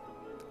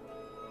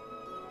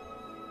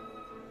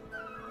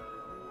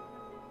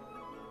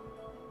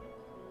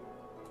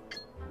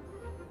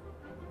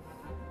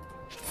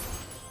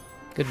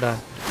 Goodbye.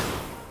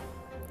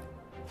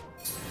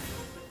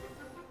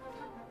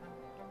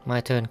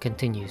 My turn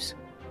continues.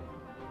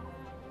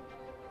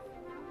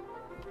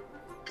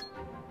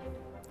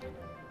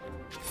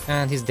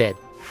 And he's dead.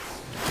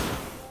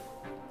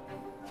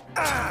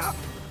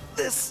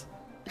 This...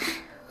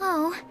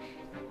 Oh,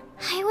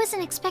 I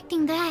wasn't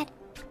expecting that.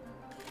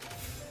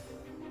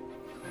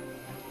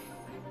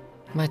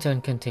 My turn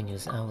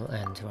continues. I will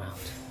end round.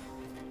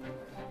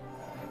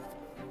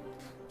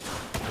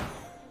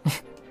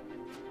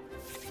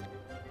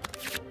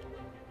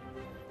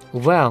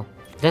 Well,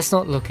 that's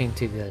not looking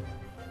too good.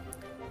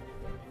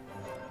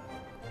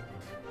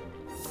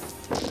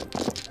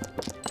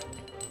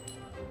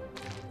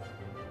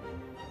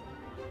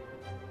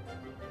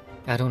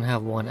 I don't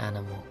have one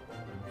animal.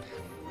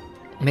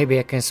 Maybe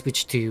I can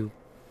switch to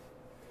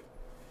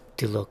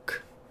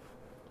Diluc.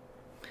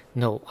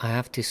 No, I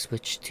have to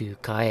switch to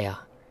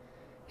Kaya.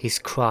 He's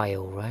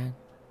cryo, right?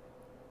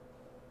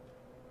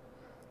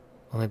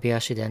 Or maybe I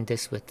should end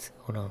this with...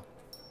 Oh no.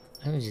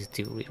 Let me just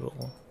do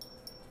reroll.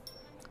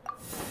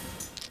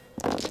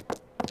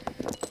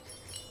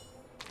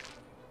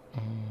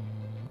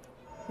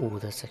 Oh,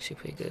 that's actually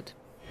pretty good.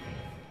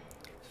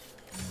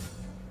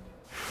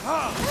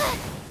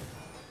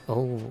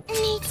 Oh,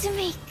 Need to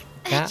make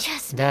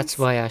adjustments. that's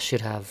why I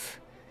should have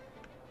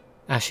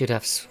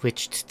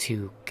switched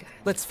to.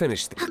 Let's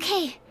finish the.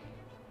 Okay.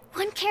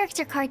 One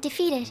character card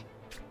defeated.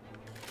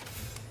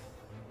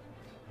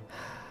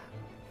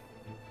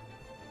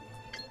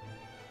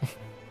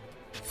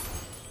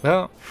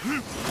 Well,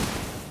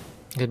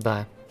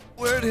 goodbye.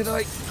 Where did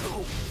I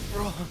go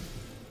wrong?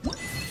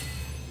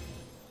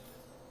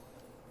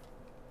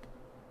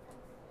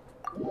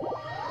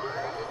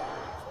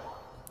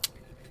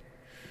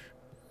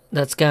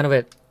 That's kind of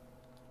it.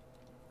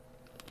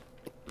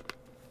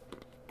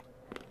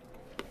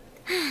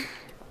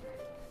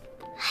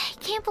 I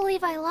can't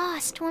believe I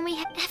lost when we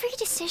had every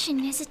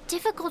decision is a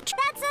difficult.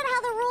 That's not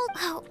how the rules.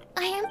 Oh,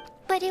 I am.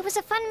 But it was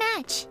a fun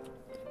match.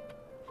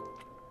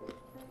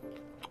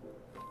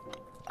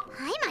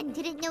 Paimon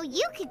didn't know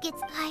you could get.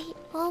 I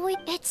always.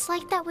 It's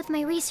like that with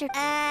my research.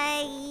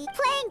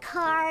 Playing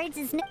cards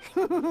is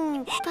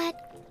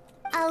But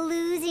a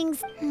losing.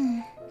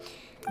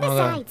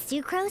 Besides,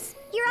 Sucrose,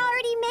 you're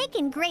already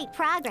making great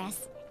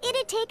progress.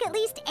 It'd take at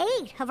least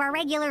 8 of our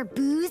regular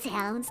booze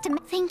hounds to.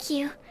 thank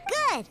you.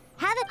 Good.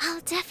 Have it.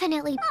 I'll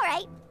definitely. All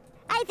right.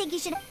 I think you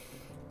should.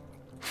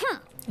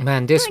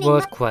 Man, this Turning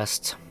world my-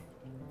 quest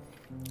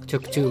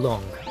took too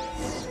long.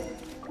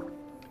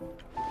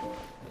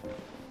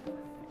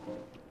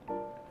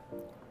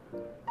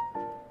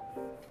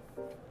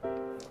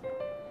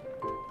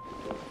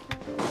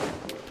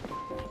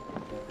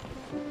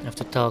 I have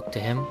to talk to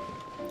him,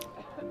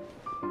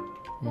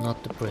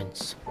 not the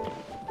prince.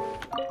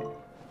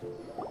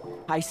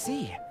 I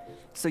see.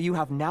 So you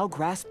have now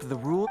grasped the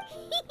rule.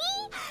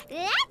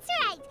 That's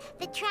right.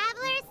 The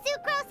Travelers,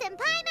 Sucrose, and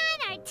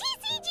Paimon are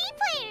TCG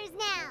players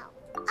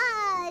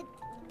now.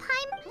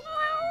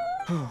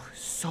 Paimon.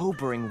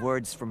 Sobering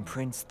words from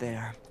Prince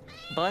there.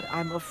 But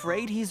I'm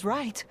afraid he's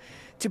right.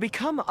 To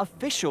become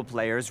official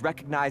players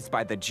recognized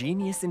by the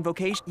Genius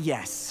Invocation.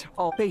 Yes,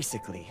 all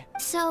basically.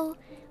 So,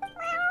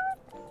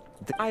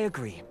 I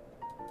agree.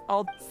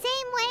 All Same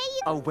way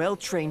you. a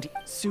well-trained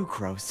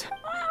Sucrose.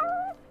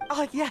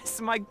 Oh yes,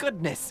 my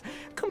goodness.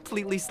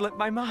 Completely slipped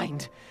my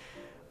mind.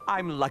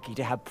 I'm lucky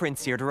to have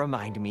Prince here to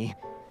remind me.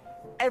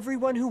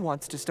 Everyone who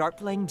wants to start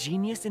playing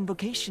Genius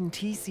Invocation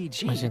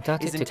TCG Was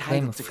entitled is to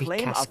claim entitled a to free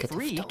claim a casket of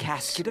free tomes.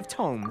 casket of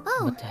tomes.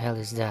 oh, What the hell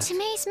is that?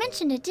 Timaeus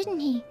mentioned it, didn't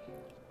he?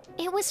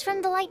 It was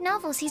from the light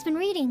novels he's been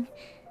reading.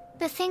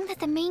 The thing that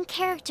the main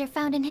character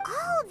found in his.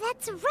 Oh,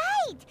 that's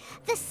right.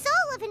 The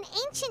soul of an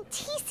ancient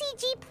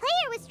TCG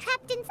player was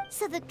trapped in.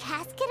 So the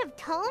casket of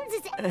tomes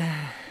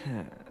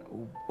is.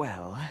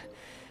 Well,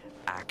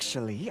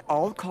 actually,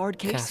 all card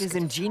cases Casket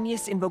in of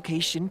Genius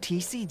Invocation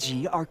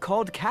TCG are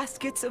called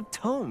caskets of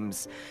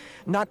tomes.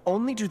 Not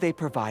only do they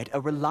provide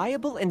a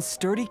reliable and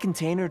sturdy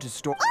container to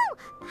store. Oh,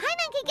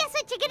 Paimon can guess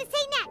what you're gonna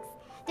say next.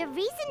 The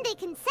reason they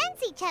can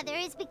sense each other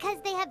is because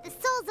they have the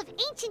souls of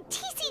ancient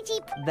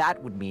TCG.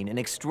 That would mean an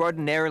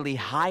extraordinarily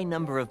high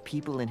number of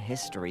people in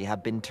history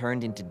have been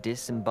turned into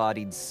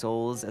disembodied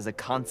souls as a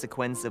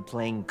consequence of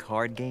playing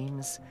card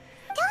games.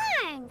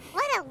 Darn!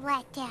 What a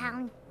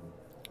letdown.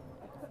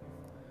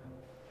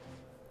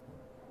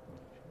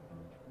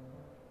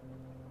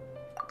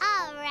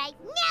 All right,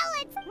 now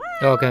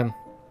let's. Okay.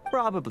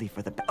 Probably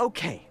for the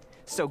okay,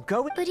 so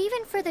go with But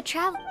even for the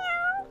travel.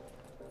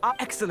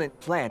 excellent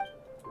plan.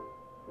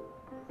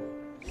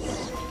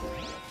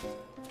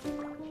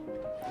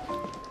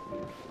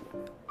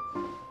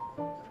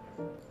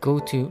 Go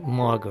to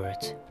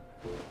Margaret.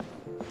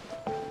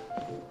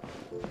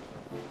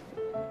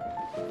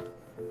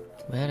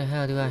 Where the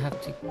hell do I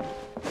have to?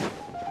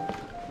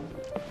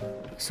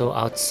 So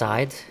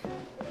outside?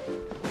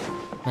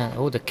 Man,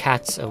 all the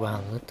cats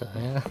around. What the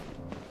hell?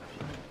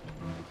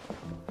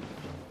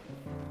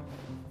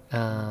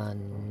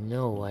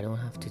 No, I don't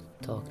have to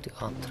talk to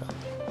Atra.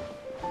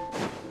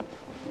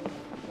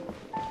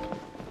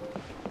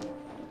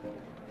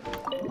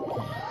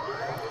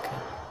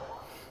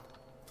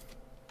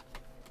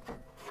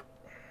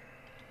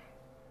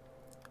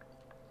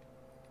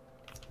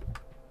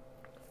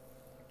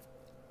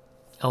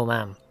 Oh,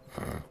 ma'am.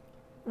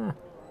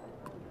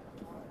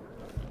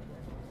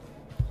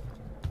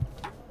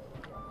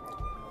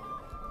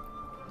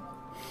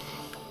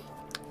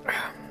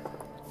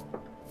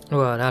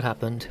 Well, that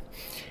happened.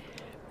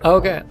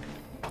 Okay.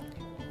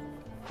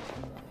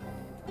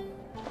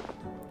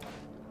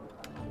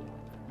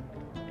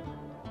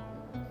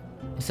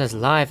 It says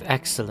live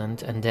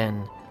excellent and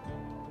then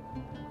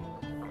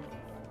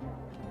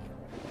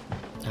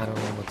I don't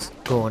know what's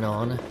going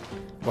on.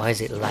 Why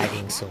is it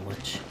lagging so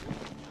much?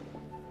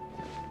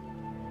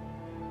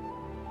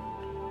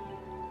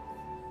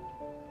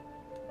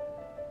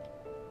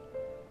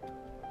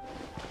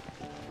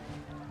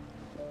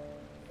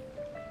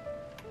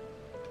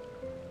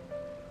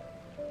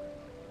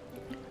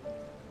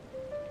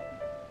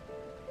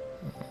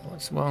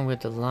 What's wrong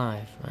with the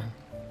live, man?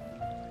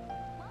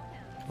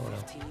 Hold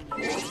on.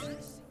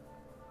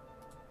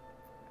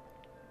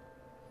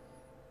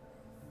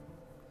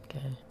 Okay.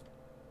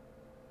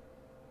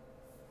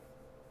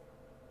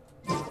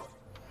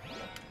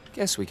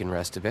 Guess we can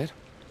rest a bit.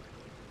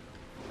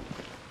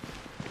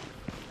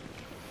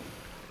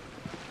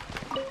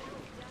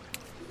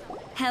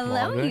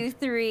 Hello, Margaret? you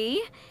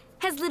three.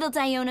 Has little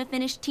Diona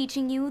finished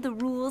teaching you the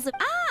rules of...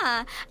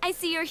 Ah, I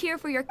see you're here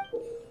for your...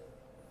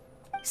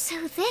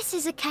 So this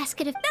is a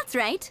casket of... That's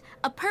right.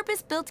 A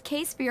purpose-built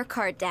case for your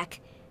card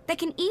deck. That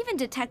can even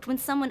detect when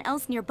someone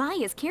else nearby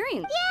is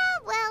carrying... Yeah,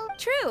 well...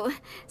 True.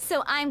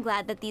 So I'm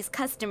glad that these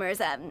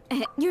customers,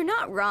 you're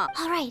not wrong.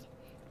 All right.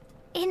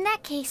 In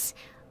that case,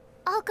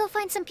 I'll go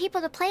find some people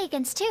to play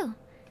against too.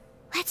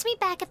 Let's meet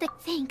back at the...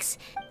 Thanks.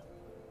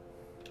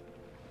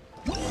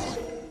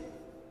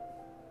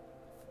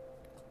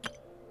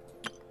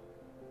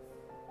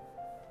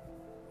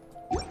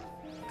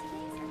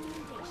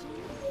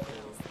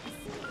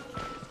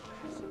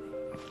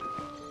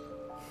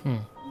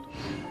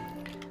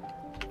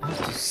 I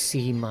have to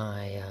see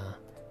my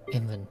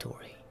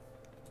inventory.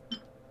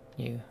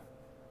 New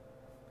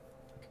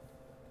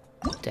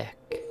deck.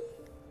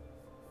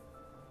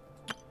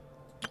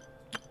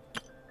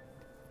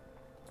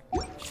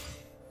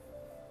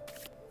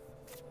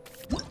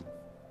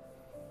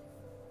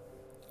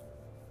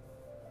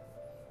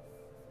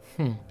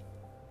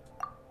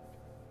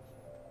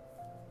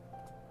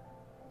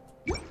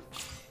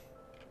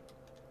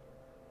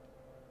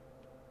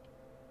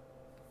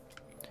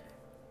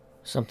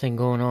 Something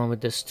going on with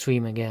the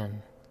stream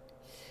again.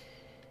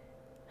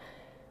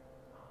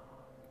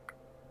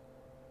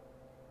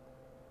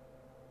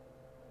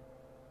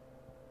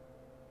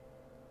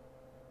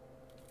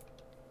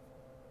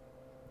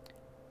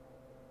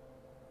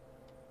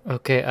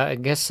 Okay, I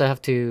guess I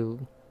have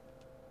to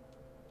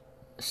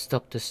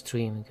stop the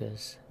stream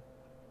because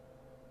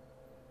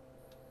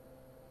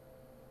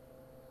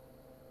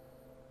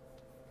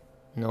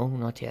no,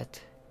 not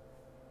yet.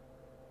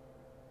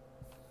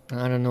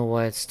 I don't know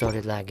why it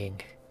started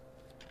lagging,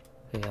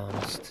 to be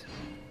honest.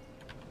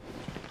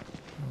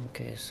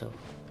 Okay, so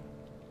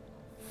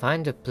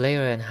find a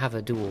player and have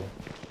a duel.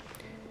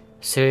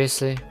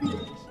 Seriously?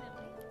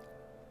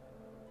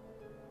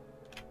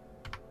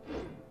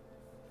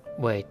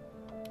 Wait,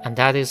 and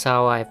that is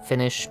how I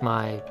finish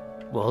my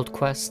world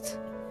quest?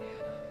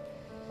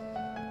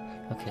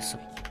 Okay, so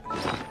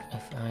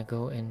if I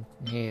go in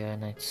here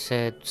and I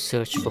said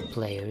search for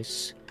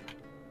players,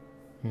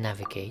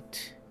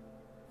 navigate.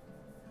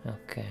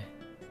 Okay.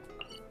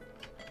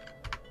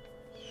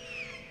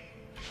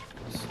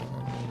 So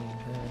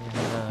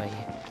where are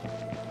you?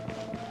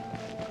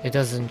 It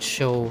doesn't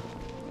show.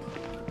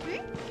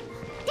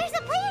 There's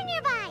a player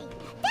nearby!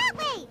 That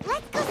way!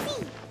 Let's go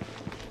see!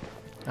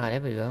 Ah,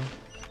 there we go.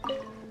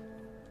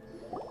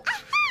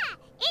 Aha!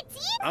 It's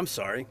you! I'm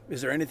sorry. Is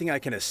there anything I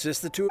can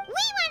assist the two? We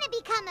want to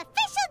become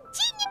official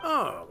genius...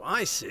 Oh,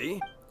 I see.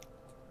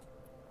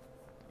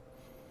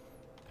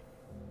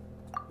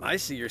 I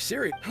see you're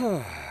serious.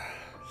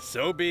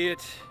 So be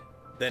it.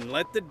 Then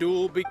let the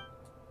duel be.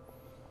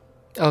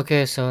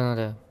 Okay, so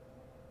another.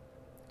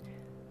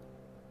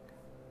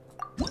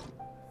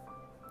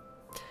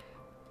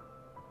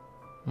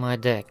 My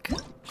deck.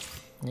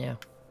 Yeah.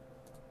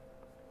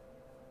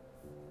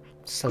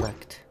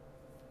 Select.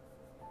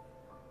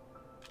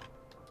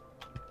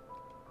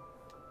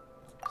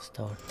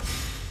 Start.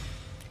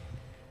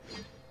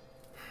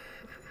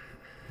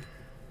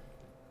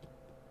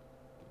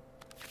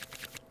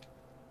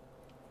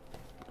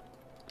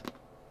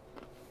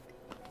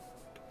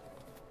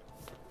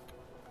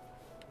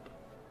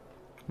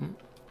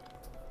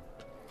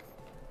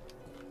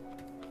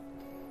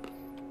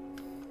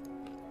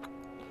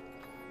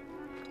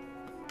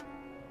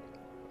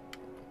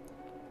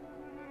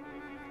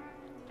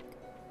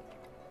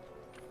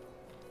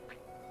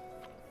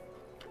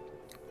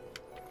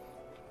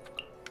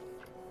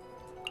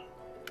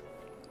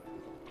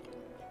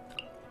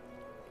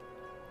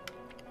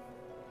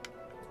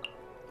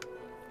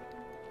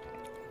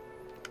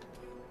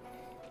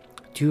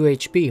 Two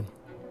HP.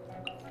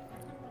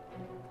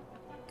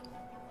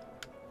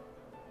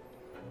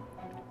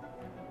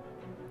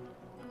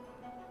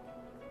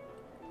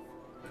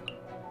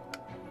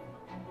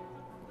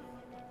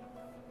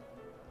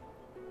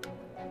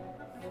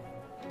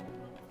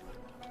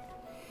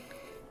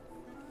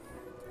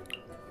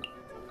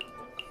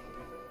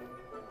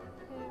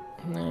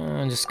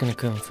 I'm just gonna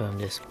confirm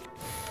this.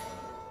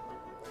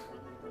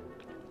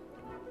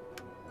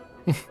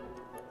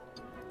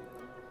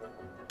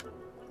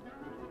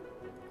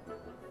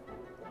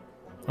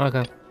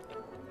 Okay.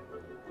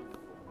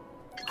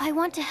 I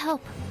want to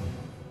help.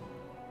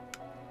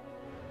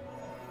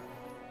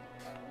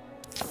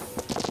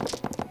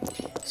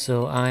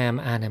 So I am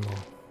animal.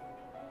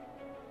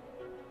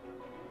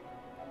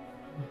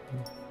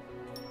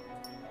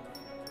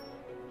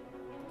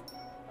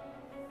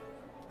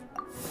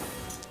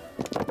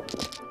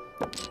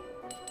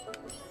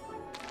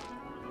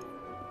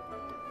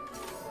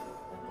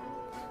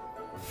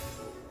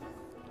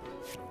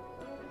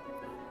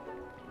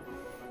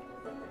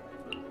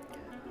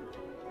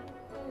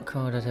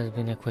 Card that has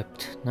been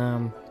equipped.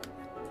 Now,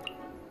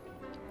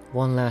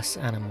 one last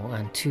animal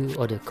and two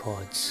other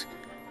cards.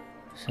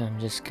 So I'm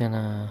just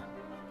gonna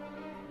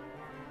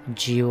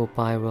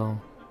Geopyro.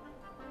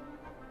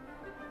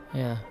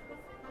 Yeah.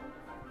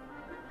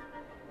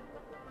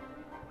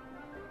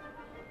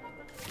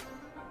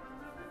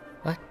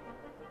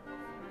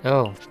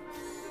 Oh.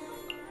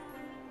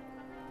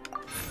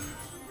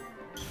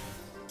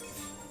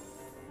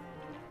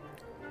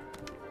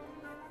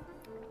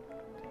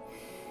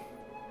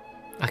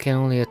 I can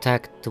only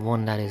attack the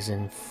one that is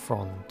in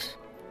front.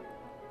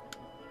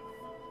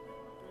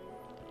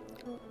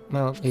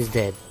 Well, he's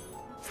dead.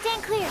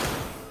 Stand clear.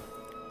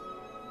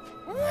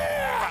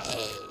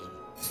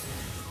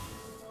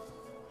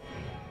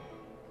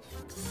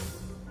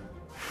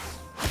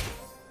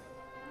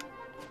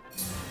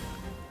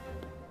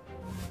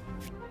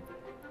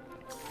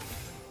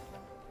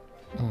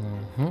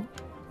 Mm-hmm.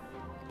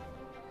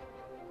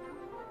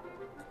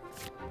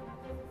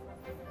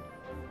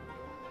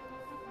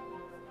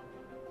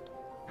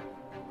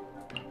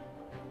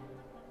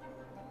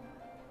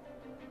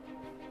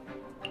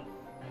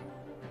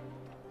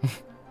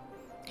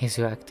 He's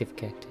your active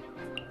character.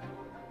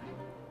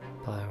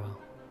 Pyro.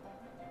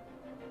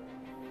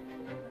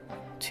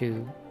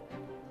 2.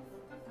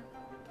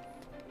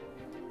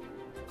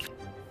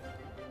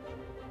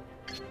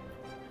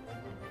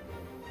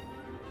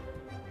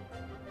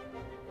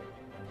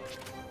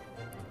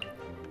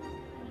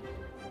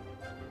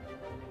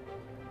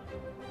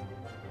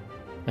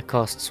 It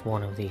costs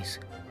one of these.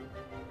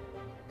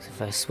 So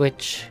if I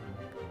switch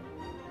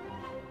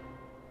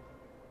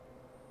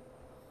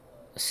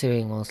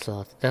Searing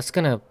Onslaught, that's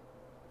gonna...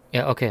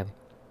 Yeah, okay.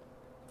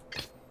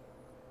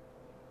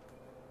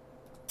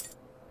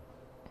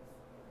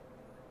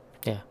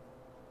 Yeah.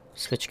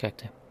 Switch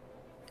character.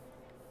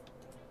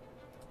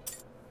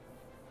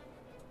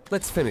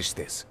 Let's finish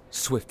this,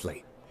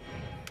 swiftly.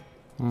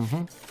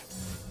 Mm-hmm.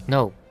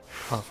 No.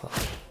 Oh, fuck.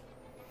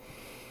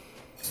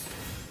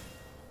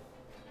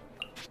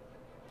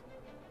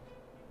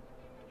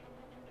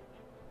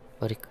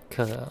 But it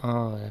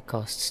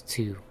costs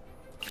 2.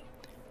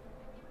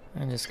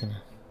 I'm just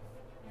gonna...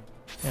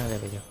 Yeah, there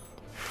we go.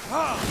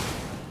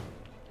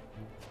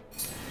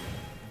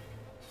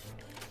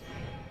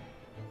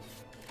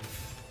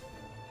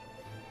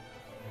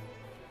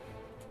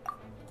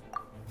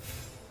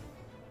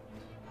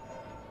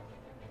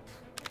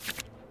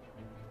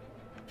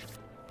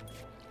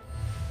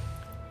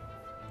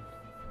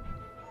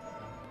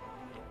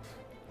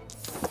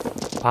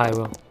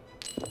 Pyro.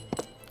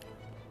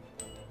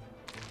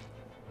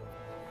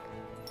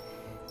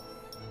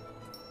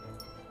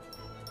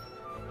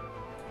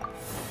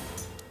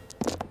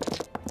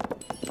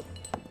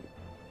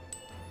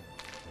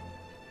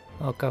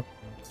 Okay.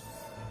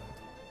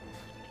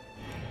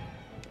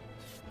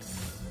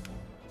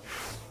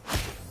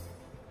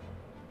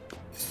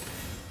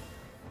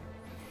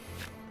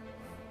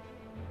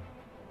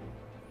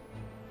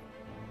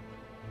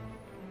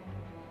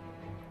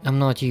 I'm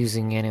not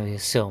using any of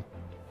this, so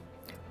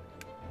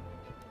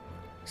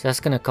that's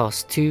gonna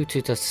cost 2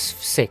 to the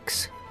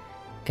 6.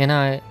 Can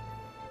I?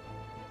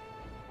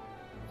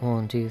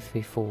 1, 2,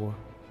 3, 4,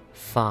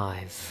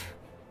 5.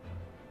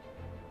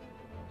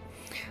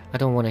 I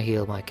don't want to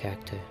heal my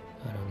character.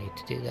 I don't need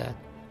to do that.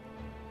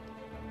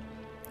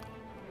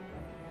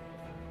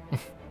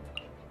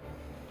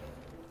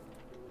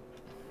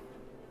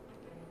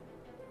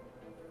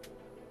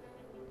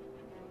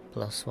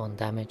 +1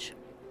 damage.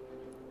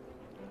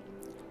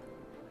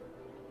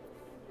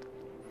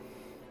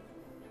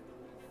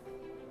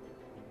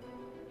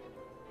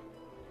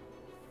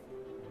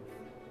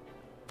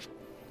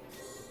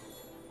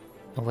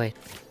 Oh wait.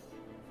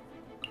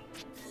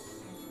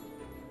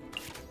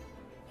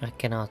 I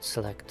cannot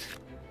select.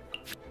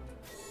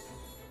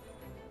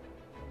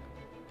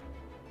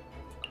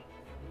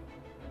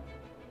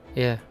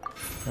 Yeah.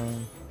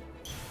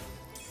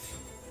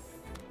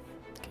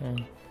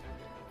 Okay.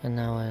 And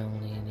now I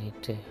only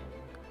need to...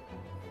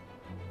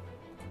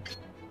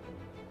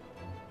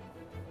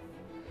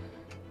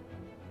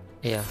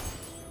 Yeah.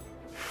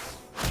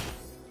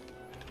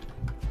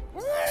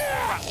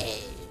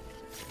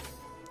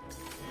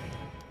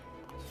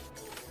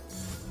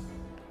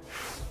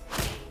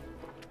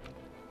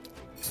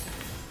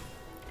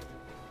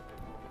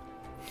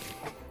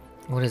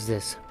 What is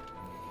this?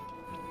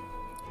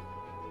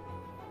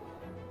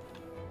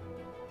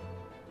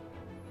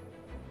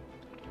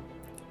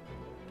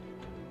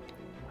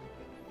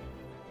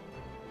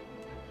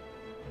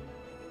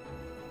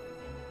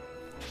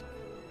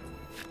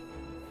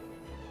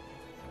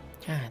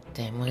 God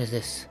damn, what is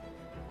this?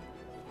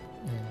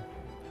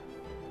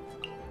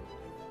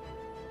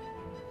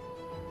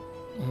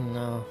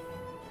 No.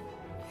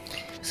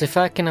 So if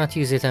I cannot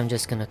use it, I'm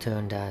just gonna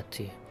turn that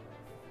to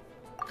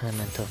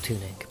Elemental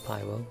Tunic,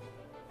 Pyro.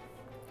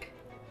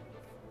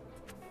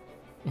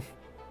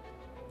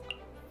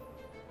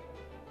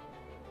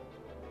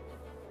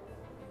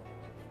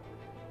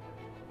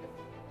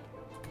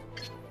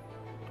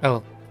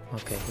 Oh,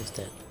 okay, he's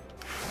dead.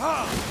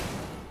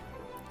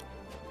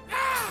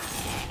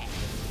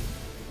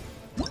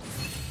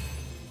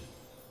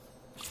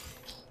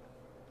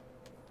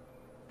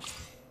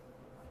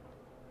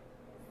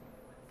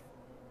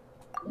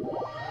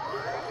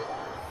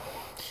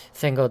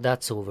 Thank God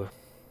that's over.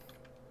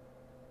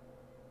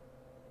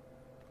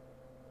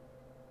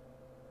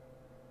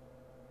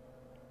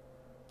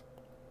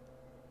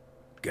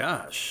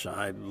 God, gosh,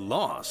 I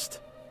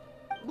lost.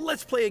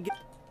 Let's play again.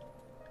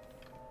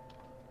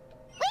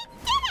 We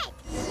did it!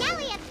 Now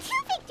we have 2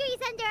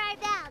 victories under our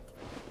belt.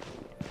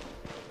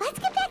 Let's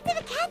get back to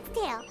the cat's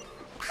tail.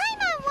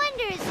 Paimon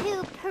wonders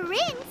who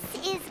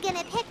Prince is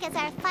gonna pick as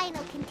our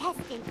final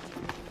contestant.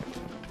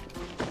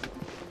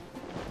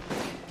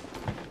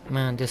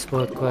 Man, this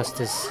world quest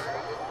is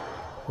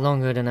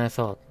longer than I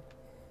thought.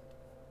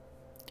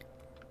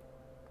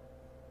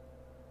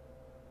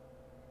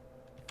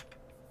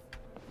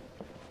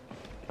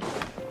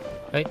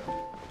 Right?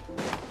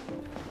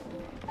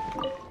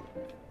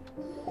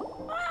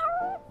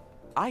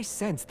 I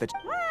sense that...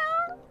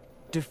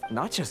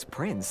 not just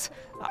Prince.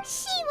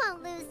 She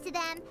won't lose to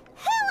them,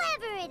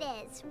 whoever it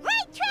is.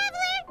 Right,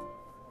 Traveler?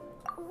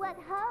 What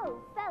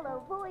ho,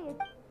 fellow voyage.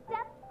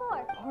 Step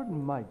forth.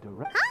 Pardon my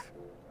direct... Huh?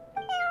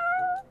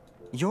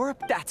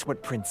 Europe, that's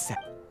what Prince said.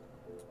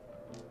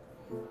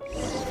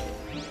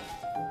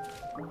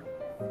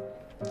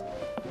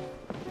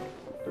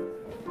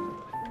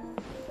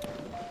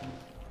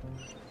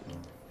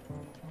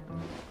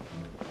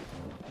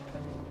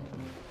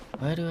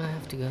 Where do I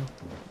have to go?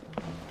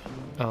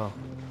 Oh.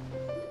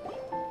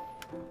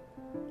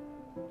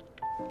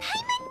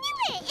 Paimon knew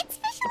it! It's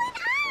Fisherman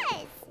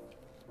Oz!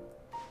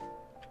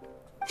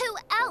 Who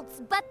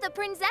else but the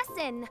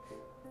Prinzessin?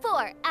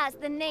 For, as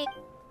the name...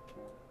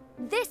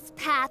 This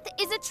path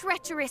is a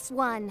treacherous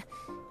one.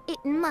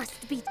 It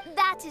must be...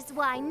 That is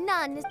why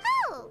none...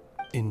 Oh!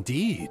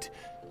 Indeed.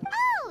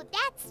 Oh,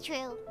 that's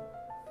true.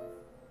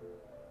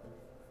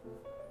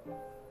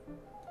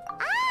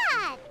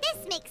 Ah,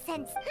 this makes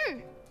sense.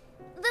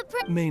 The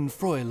Mein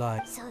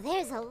Fräulein. So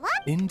there's a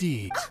lot...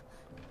 Indeed.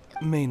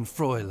 Mein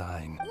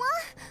Fräulein.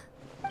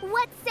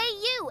 What say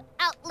you,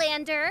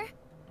 Outlander?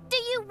 Do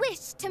you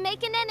wish to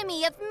make an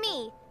enemy of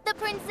me, the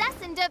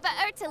Prinzessin of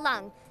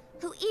Ertelung,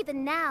 who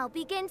even now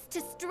begins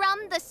to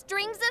strum the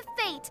strings of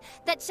fate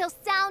that shall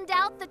sound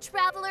out the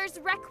traveler's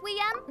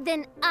requiem?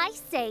 Then I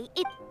say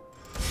it...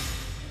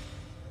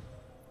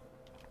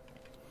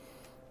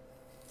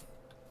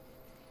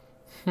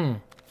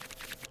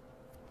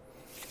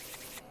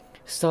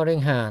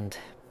 Starting hand.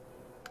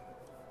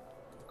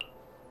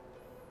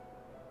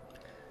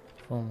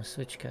 Form a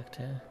switch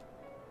character.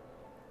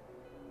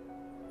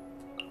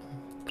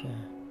 Okay.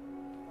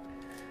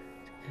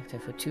 Character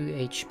for 2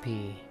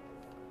 HP.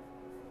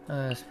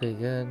 That's pretty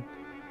good.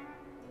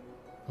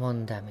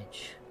 1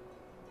 damage.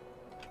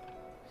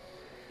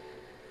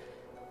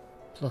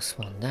 Plus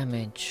 1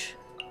 damage.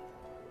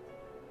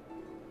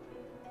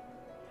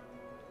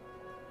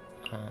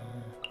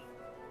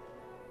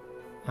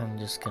 I'm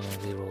just gonna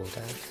reroll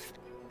that.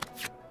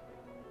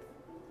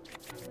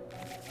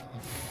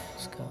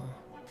 Let's go.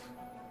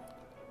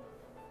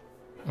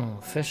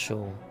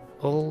 Official.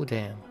 Oh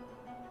damn.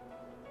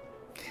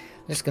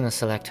 Just gonna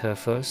select her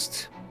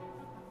first.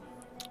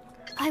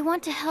 I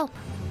want to help.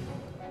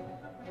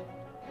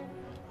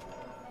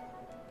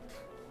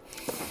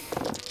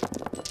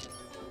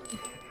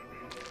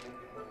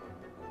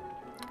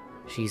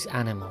 She's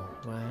animal,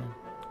 right?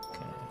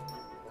 Okay.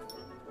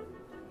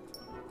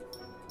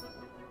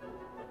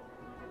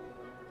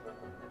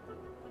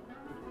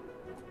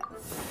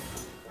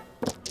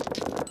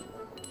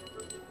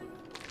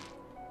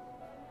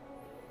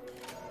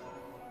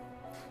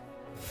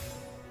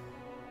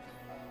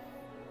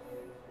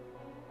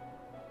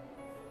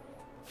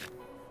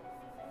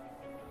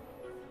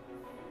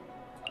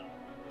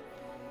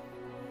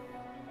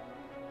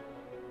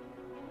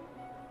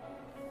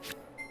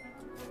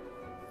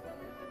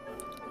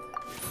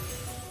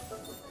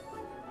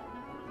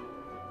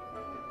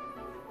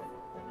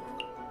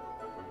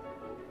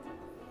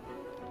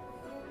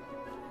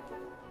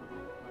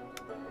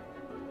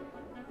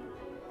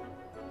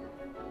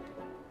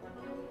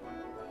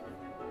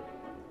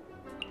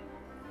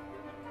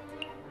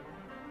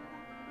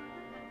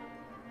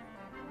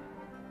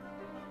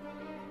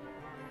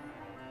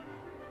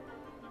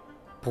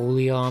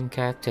 Polyarm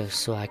character,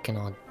 so I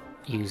cannot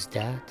use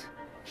that.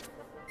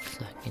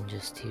 So I can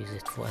just use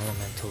it for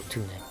elemental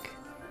tunic.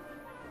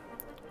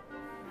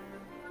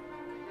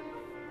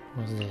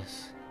 What's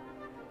this?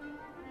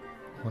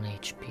 1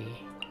 HP.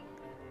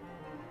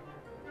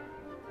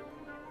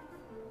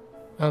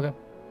 Okay.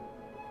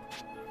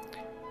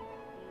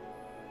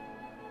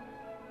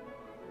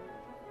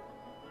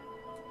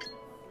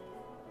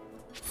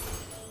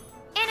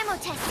 Animo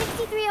test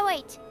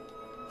 6308.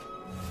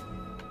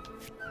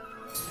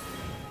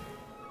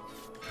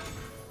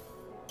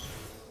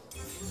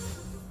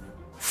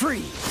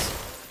 Freeze!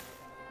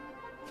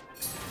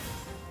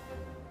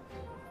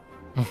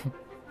 So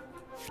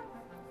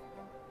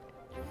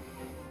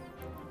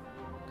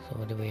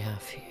what do we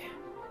have here?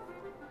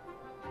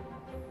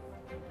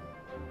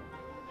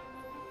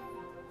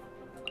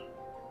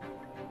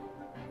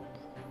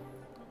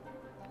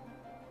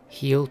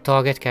 Heal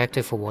target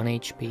character for 1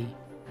 HP.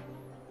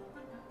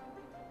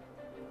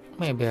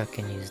 Maybe I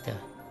can use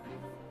that.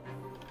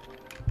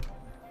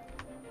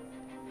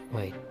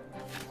 Wait.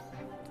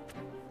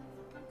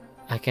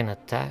 I can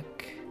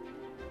attack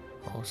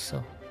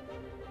also.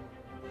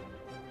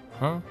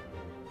 Huh?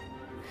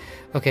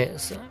 Okay,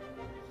 so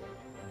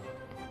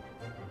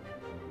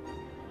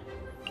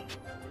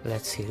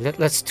let's see.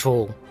 Let's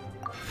troll.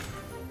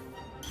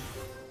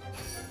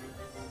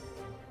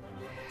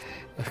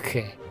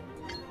 Okay.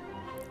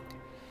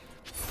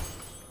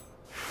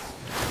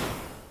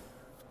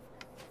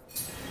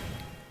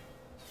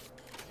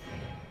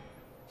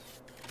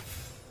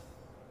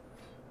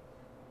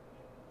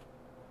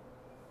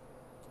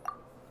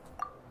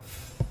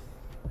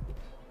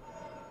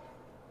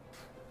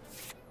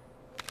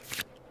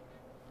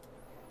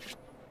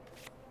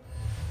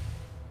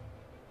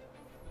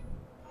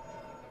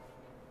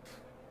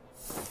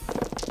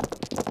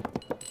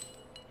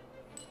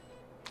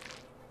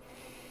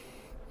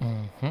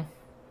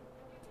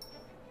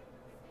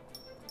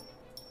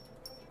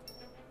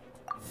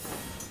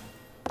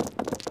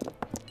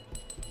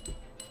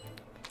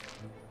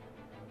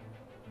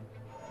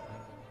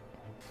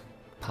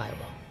 Pyro.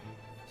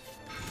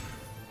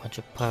 Bunch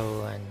of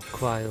pyro and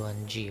cryo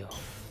and geo.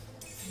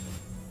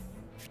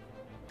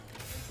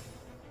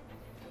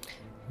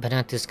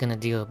 Banat is gonna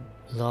deal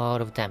a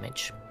lot of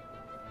damage.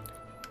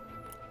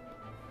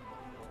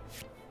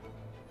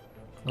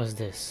 What's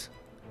this?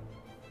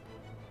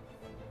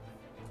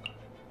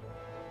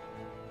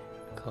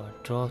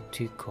 Card. Draw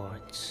 2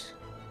 cards.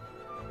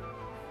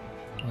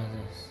 What is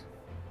this?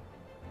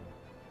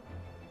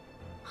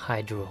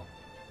 Hydro.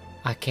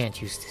 I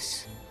can't use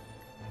this.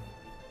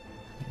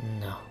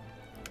 No.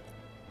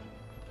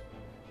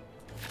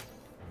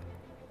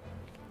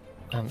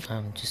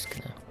 I'm just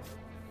gonna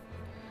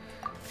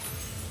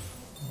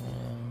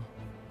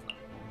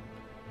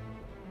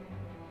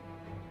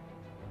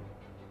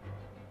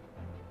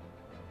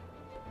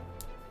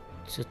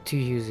so 2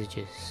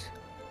 usages.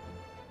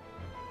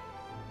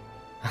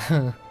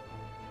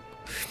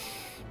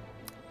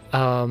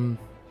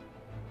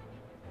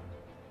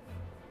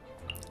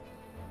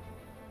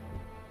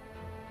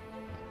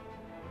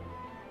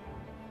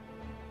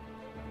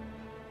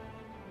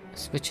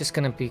 Which is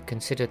gonna be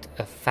considered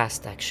a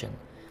fast action.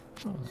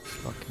 Oh, let's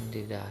fucking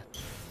do that.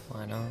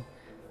 Why not?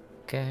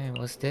 Okay,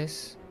 what's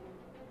this?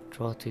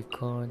 Draw 2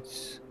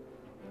 cards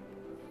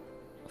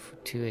for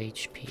 2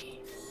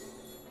 HP.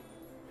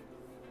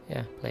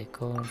 Yeah, play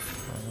card.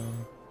 Why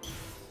not?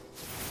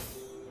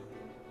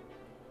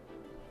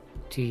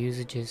 2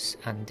 usages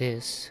and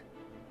this.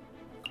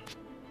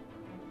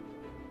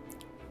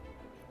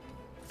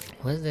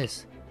 What is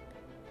this?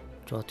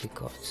 Draw 2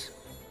 cards.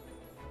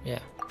 Yeah.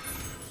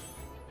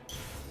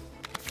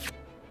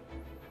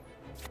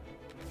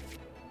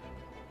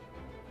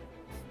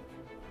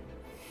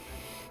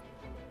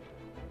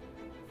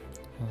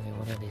 Okay,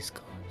 what are these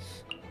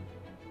cards?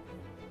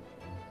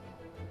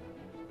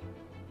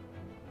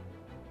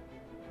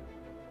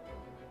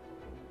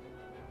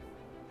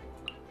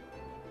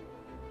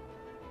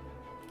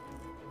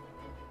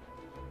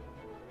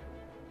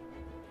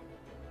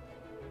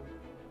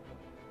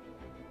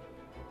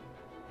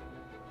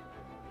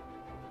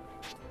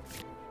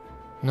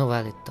 No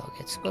valid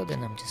targets. Well,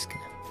 then I'm just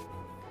gonna.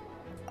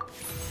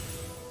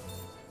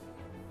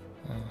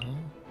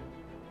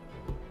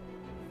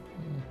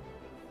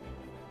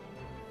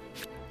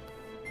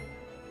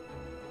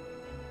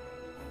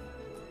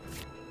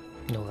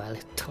 No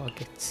valid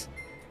targets.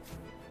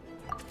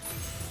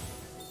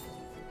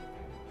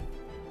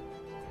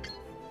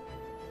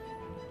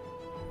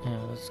 Yeah,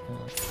 let's go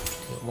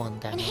do 1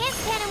 damage.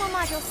 Enhanced animal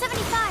module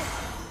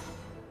 75.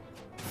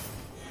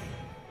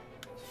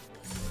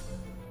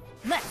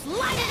 Let's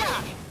light it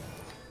up!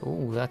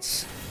 Oh,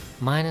 that's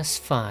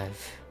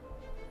 -5.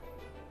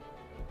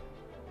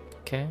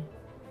 Okay.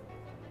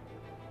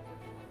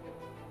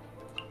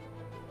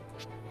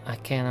 I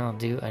cannot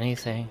do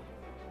anything.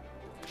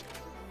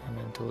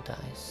 Mental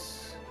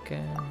dice.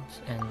 Okay, let's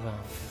end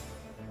round.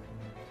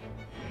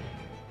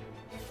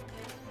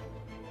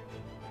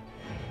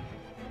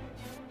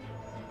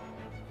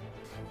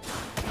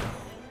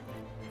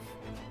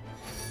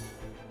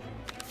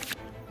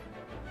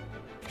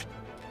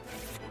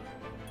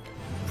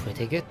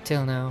 Pretty good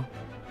till now.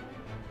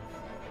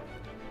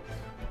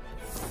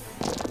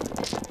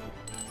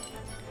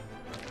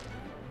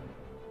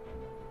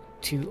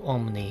 Two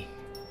Omni.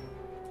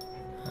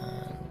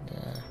 And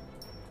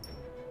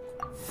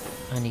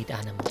I need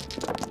animal.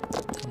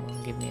 Come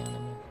on, give me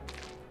animal.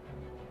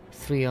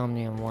 3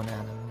 Omni and 1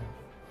 animal.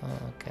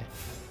 Oh, okay.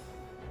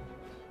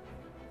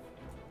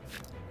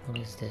 What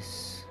is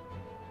this?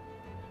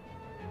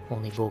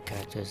 Only bow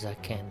characters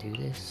that can't do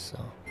this, so.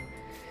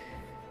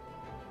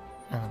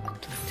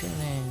 Elemental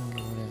tuning,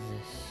 what is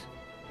this?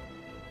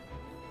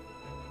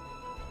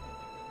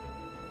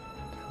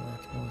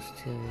 What most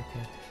to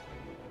get?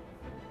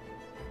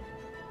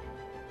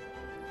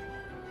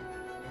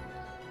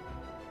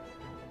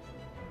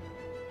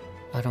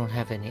 I don't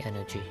have any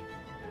energy.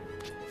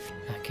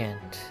 I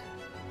can't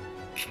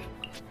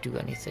do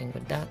anything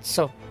with that,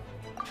 so.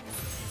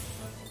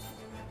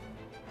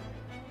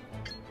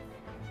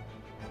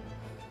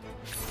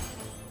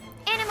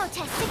 Animal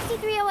test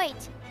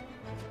 6308.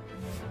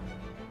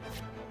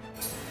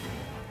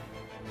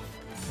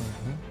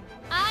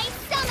 I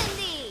summon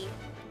thee!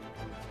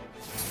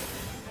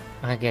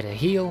 I get a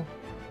heal.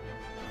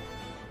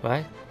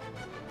 Right?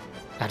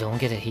 I don't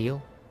get a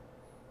heal.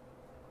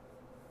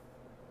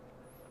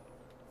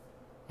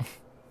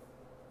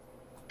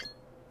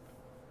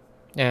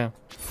 Yeah.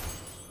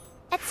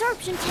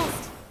 Absorption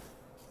test.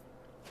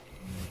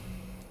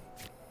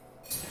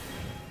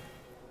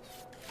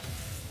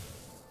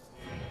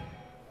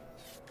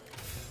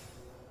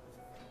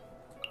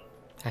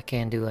 I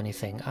can't do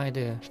anything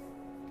either.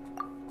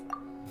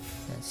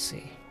 Let's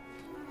see.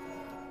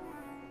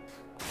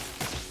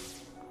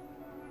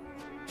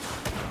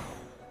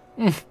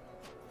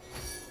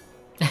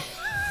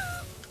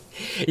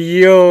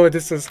 Yo,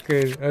 this was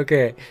good.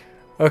 Okay.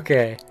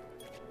 Okay.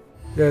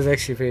 That was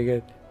actually pretty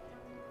good.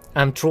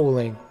 I'm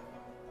trolling.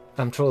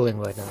 I'm trolling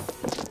right now.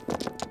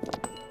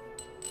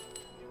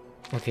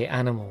 Okay,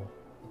 animal.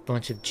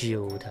 Bunch of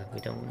geo that we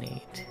don't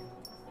need.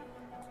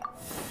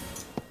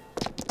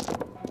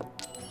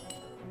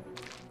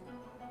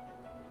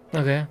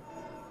 Okay.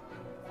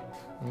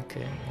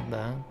 Okay, not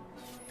bad.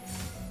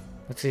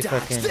 Let's see if I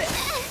can...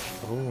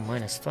 Oh,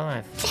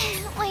 -5.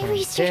 My I'm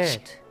research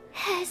dead.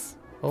 has...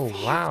 Oh,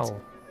 wow.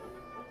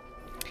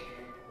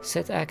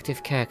 Set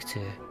active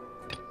character.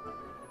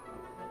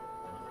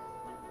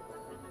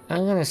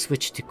 I'm gonna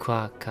switch to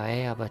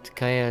Kaya, but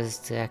Kaya is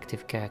the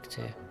active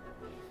character.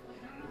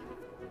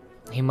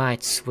 He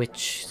might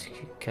switch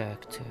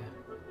character.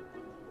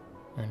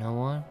 You know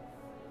what?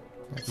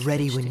 Let's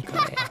Ready switch when to you-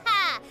 Kaya.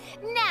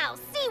 Now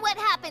see what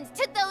happens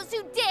to those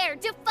who dare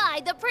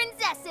defy the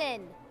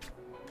Prinzessin!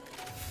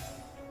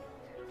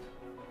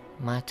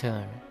 My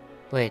turn.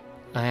 Wait,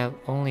 I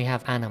only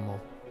have animal.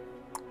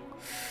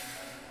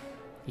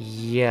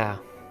 Yeah.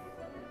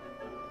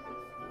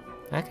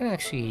 I can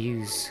actually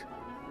use...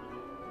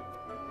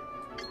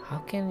 How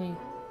can we...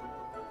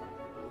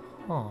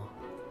 Huh.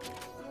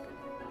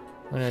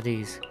 What are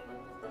these?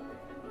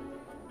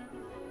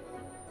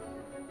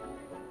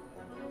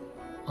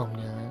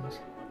 Omniland.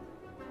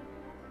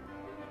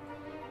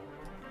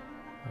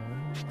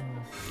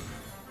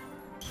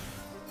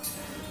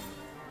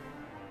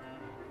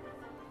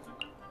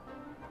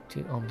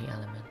 To Omni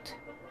Element.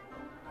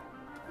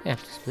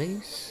 Yes,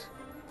 please.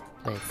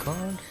 Play a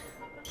card.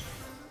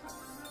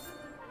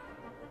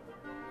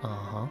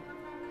 Uh-huh.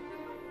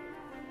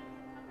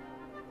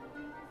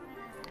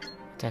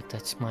 Attack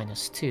that's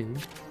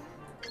 -2.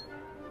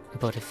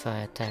 But if I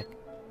attack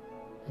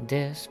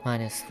this,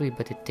 -3,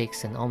 but it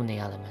takes an Omni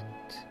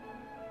Element.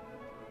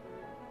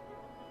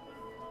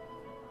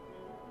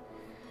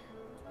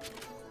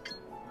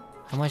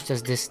 How much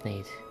does this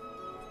need?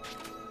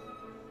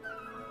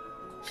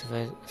 So if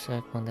I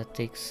select one that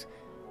takes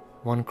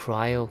 1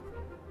 cryo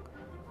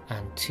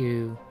and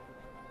 2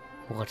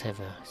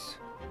 whatevers.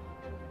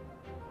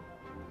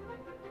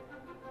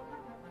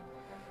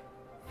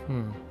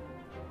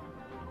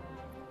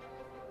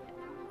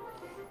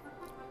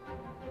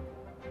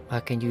 I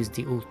can use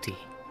the ulti.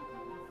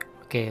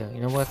 Okay, you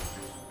know what?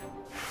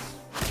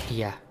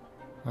 Yeah,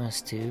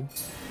 -2.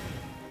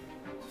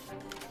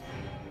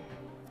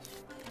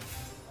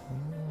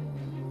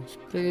 It's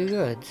pretty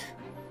good.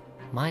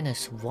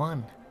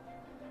 -1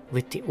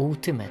 with the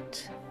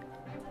ultimate.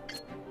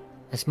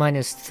 That's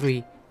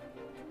 -3.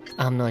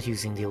 I'm not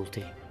using the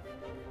ulti.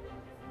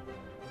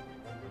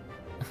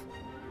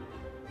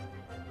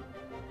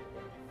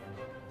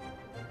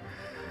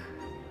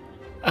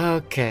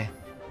 Okay.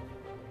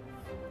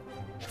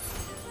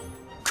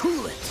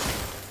 Cool it.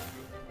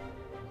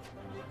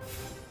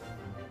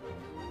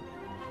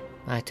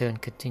 My turn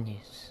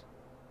continues.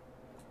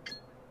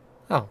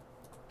 Oh.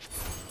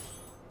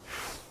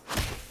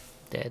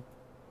 Dead.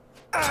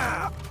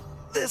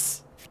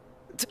 This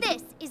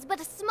This is but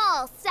a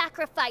small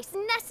sacrifice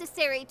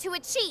necessary to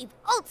achieve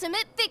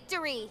ultimate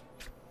victory!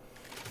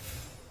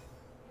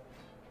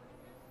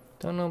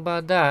 Don't know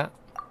about that.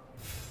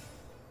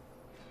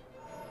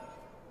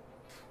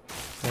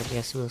 I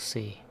guess we'll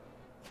see.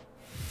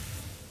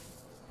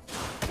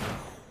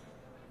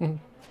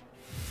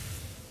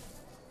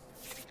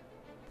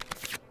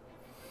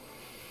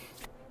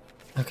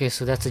 Okay,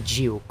 so that's a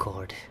geo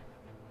card.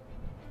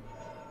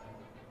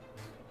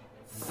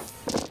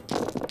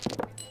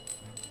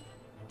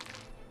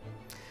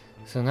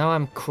 So now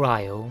I'm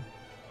cryo.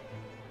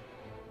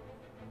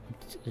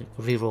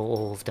 Reroll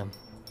all of them.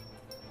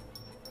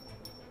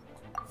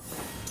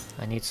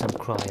 I need some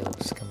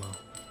cryos, come on.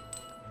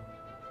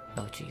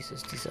 Oh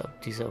Jesus,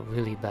 these are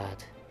really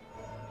bad.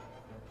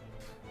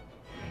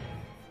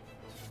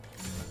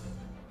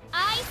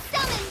 I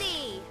summon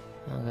thee!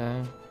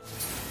 Okay.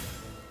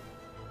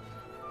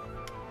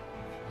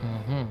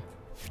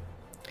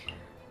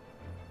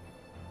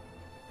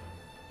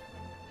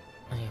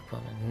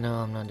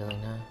 No, I'm not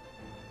doing that.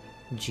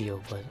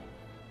 Geo, but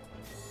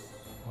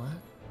what?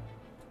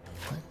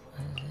 What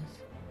is this?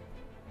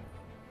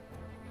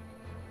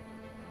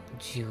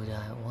 Geo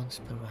die once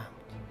per round.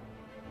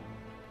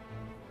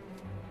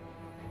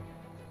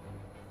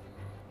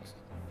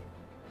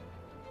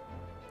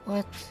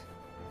 What?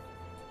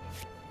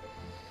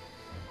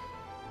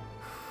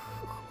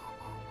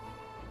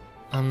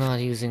 I'm not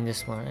using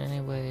this one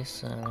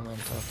anyways.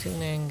 Elemental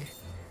tuning.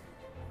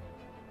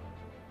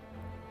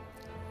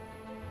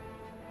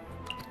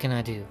 can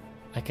I do?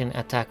 I can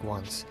attack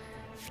once.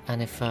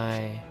 And if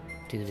I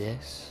do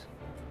this...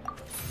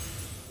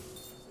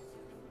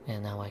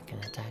 And now I can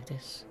attack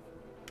this.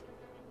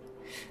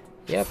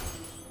 Yep.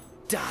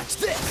 Dodge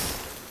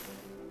this!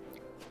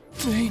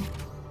 Main.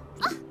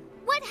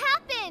 What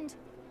happened?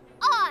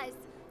 Oz,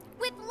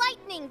 with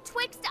lightning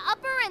twixt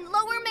upper and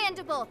lower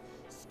mandible,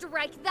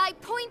 strike thy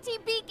pointy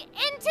beak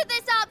into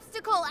this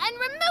obstacle and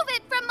remove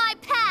it from my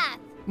path!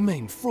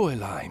 Main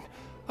Fräulein,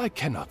 I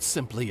cannot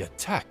simply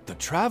attack the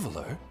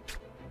traveler.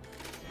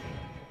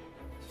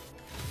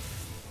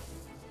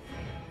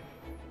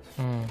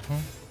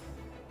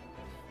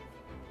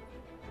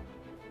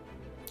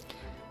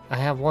 I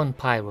have one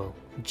pyro.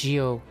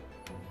 Geo.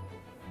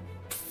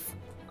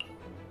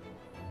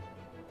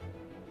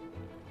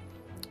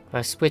 If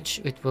I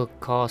switch, it will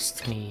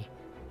cost me.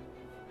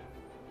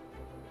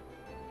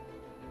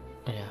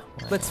 Yeah.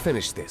 Let's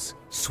finish this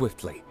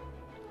swiftly.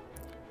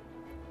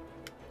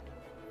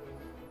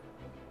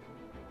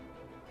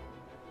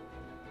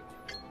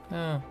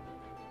 Oh,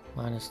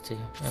 -2.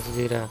 Let's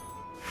do that.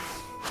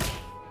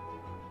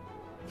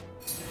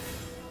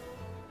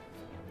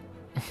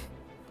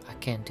 I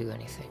can't do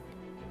anything.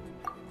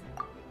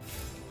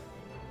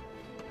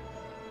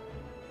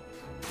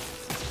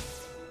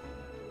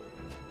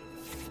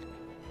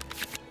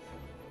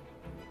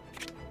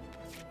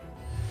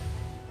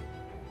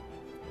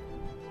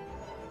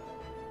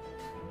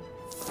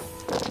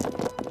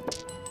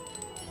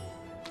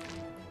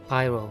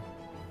 Pyro.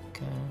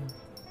 Okay.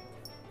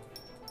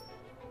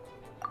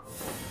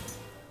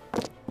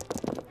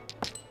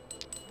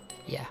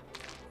 Yeah.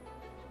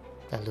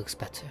 That looks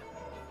better.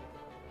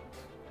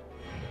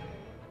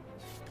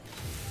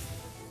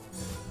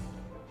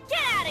 Get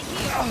out of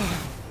here!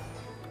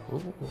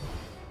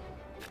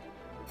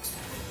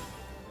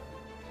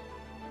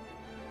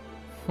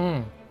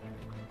 Ooh.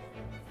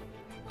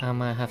 I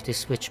might have to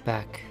switch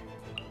back.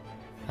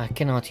 I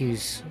cannot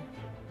use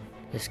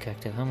this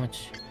character. How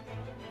much?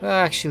 Well,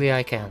 actually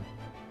I can.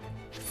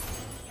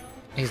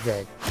 He's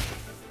dead.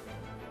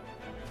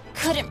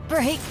 Couldn't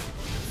break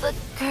the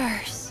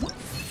curse.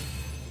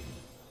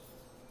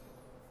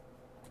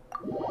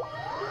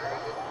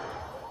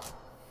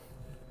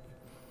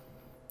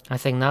 I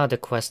think now the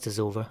quest is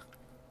over.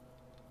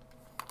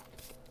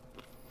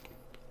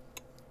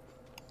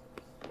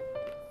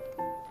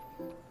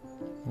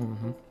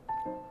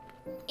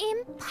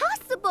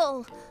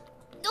 Impossible!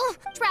 Ugh,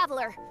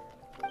 Traveler!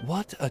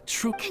 What a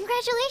true...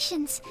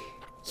 Congratulations!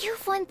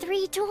 You've won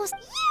 3 duels.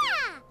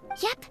 Yeah!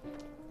 Yep,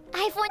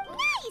 I've won.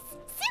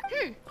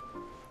 Nice!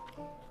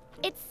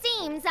 It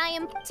seems I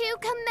am to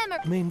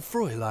commemorate. Main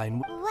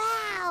Fräulein.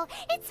 Wow!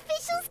 It's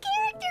Fischl's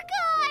character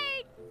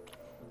card!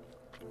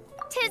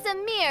 'Tis a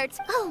mere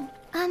Oh,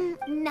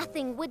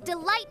 nothing would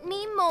delight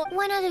me more.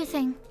 one other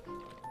thing.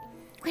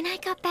 When I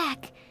got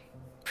back,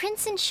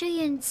 Prince and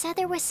Shuyun said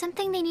there was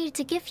something they needed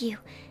to give you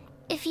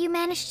if you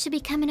managed to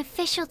become an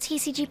official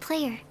TCG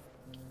player.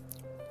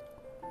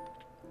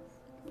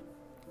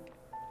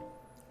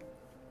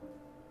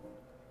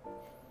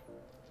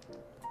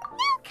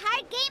 No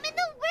card game in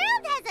the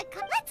world has a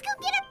card. Let's go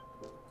get a...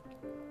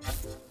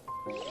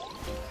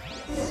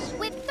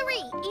 With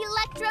 3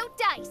 electro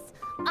dice,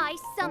 I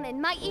summon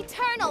my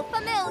eternal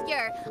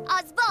familiar,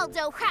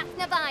 Osvaldo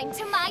Hrafnavine,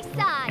 to my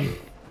side.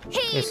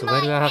 Heed so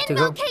where do I my have to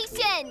go?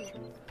 invocation!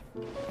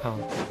 Oh.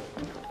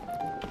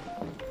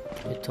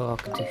 To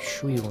talk to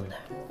Shuyun.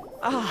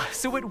 Ah,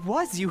 so it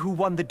was you who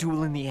won the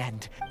duel in the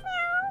end.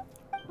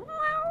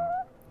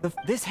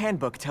 This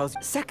handbook tells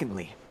you,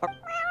 secondly,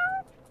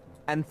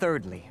 and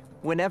thirdly,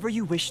 whenever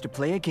you wish to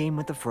play a game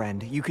with a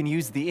friend, you can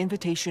use the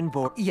invitation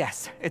board.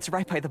 Yes, it's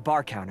right by the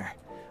bar counter.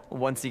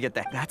 Once you get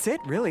that, that's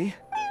it, really.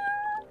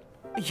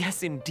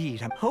 Yes,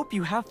 indeed. I hope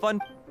you have fun.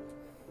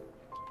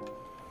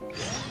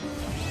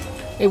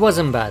 It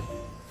wasn't bad.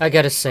 I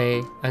gotta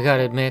say, I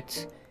gotta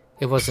admit,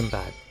 it wasn't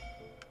bad.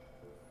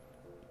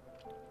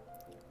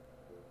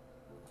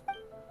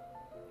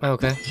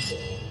 Okay.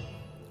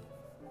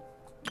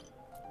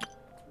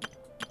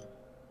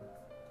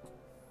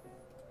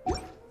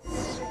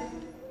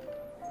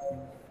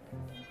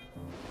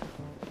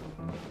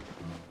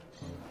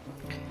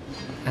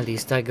 At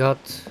least I got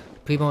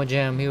Primo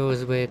Jam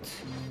Heroes with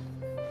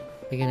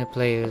beginner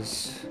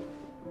players.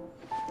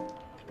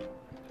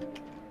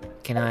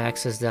 Can I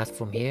access that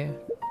from here?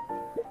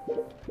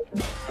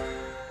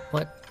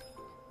 What?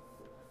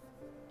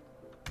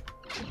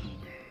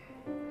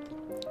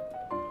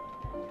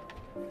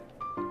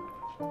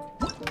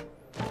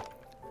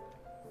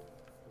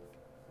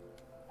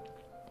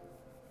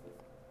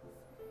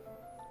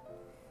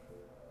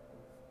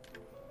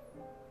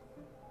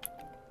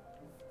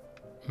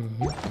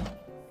 Mm-hmm.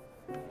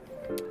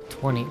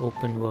 20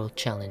 open world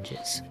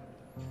challenges.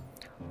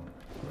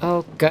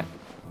 Okay.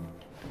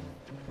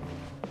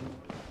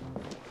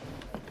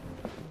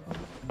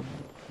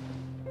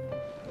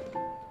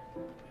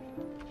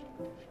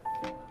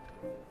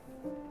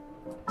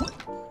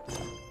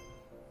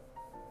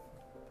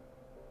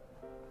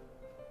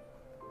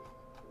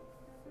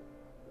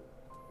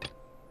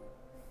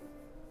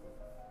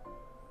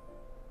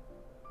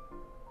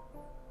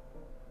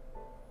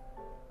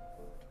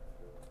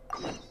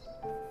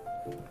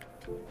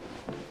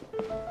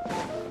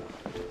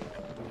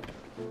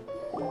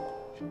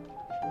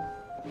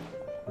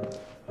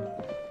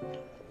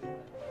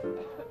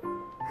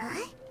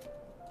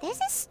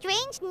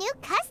 strange new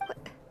customer.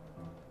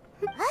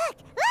 Look!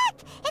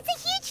 It's a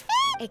huge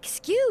fish!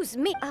 Excuse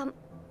me, Oh,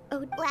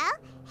 well,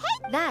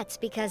 hey! that's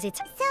because it's...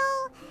 So,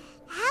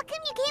 how come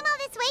you came all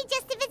this way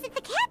just to visit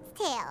the cat's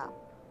tail?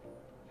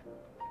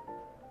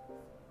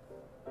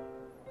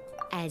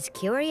 as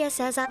curious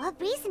as I... What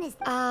reason is...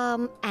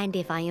 And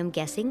if I am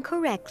guessing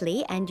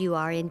correctly, and you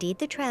are indeed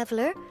the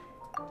traveler,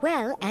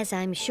 well, as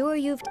I'm sure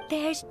you've...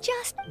 There's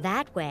just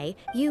that way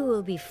you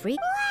will be free...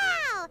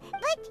 Wow!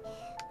 But...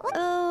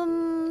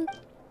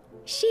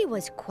 She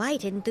was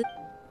quite enthused.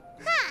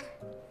 Huh.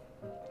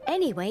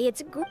 Anyway,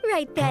 it's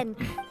right then.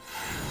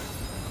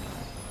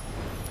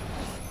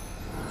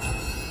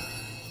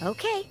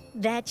 Okay,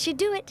 that should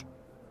do it.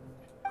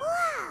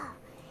 Wow!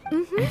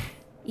 Mm-hmm.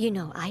 You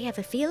know, I have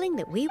a feeling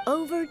that we...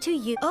 Over to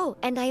you. Oh,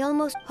 and I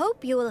almost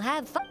hope you will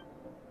have fun.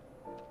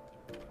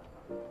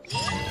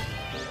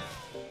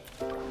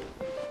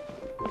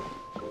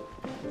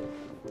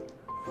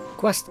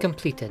 Quest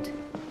completed.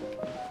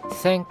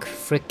 Thank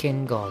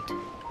frickin' God.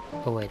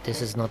 Oh wait,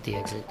 this is not the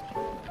exit.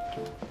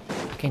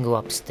 I can go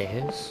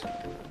upstairs.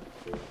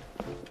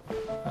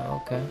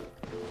 Oh, okay.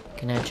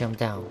 Can I jump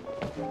down?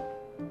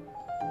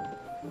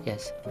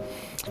 Yes.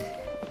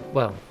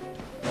 Well.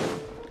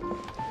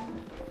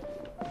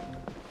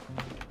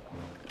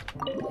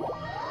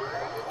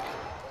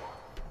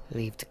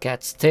 Leave the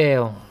cat's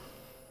tail.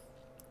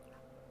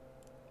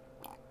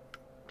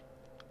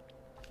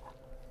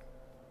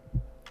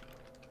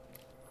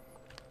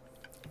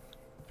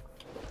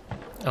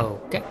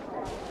 Okay.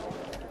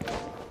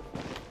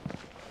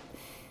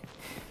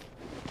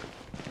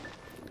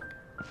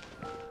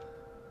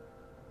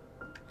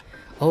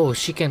 Oh,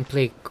 she can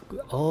play...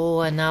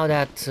 Oh, and now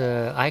that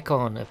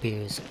icon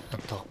appears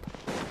on top.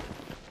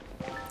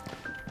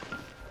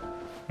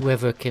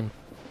 Whoever can...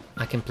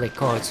 I can play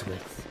cards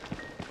with.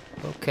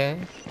 Okay.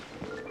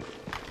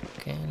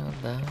 Okay,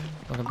 not bad.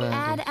 What about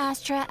Add this?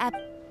 Astra at...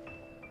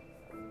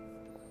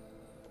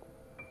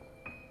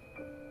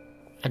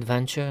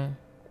 Adventure?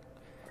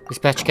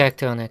 Dispatch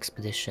character on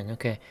expedition.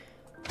 Okay.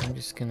 I'm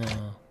just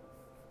gonna...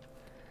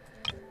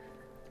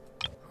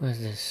 What is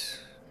this?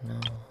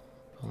 No.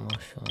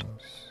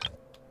 Promotions.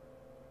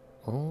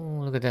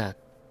 Oh, look at that.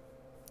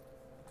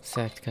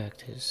 Select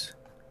characters.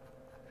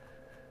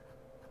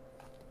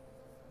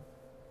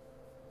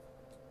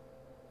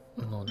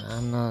 Mona.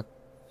 I'm not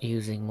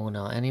using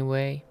Mona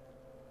anyway.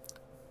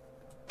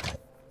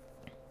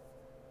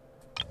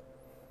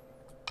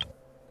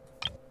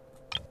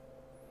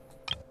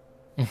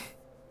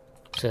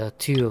 So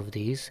 2 of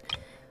these.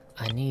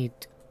 I need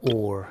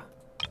ore.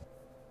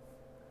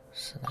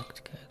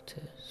 Select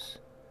characters.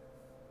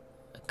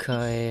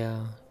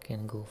 Kaya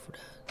can go for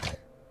that.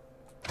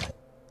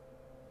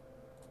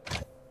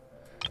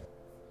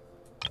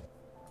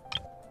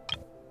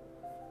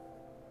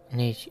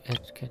 Need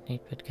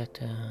get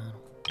down.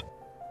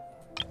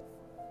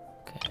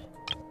 Okay.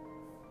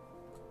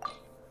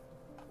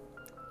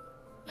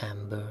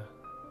 Amber,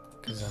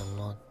 because I'm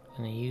not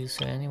gonna use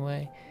her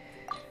anyway.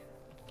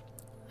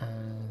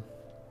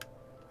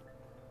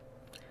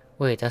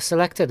 Wait, I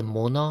selected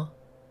Mona.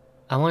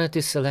 I wanted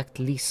to select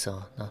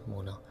Lisa, not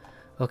Mona.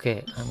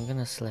 Okay, I'm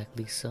gonna select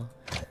Lisa.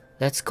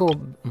 Let's go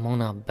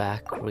Mona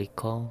back,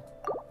 recall.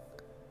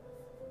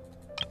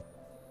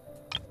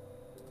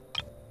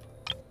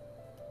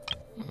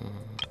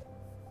 Mm.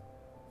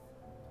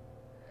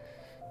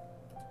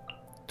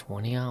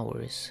 20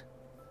 hours.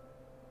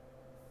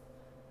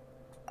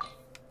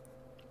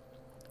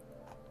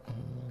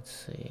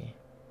 Let's see.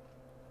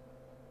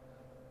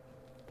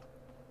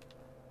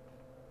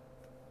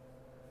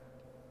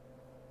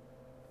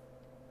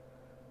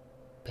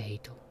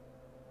 Beidou.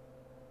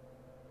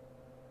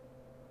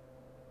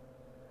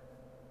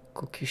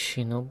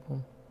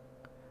 Shinobu.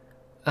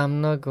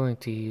 I'm not going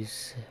to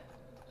use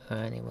her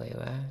anyway,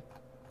 right?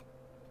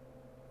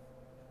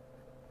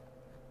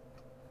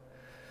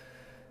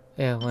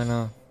 Yeah, why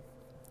not?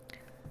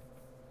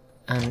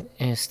 And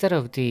instead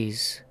of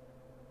these,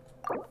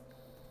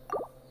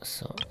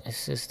 so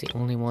this is the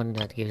only one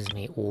that gives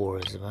me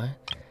ores, right?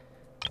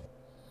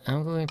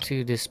 I'm going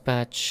to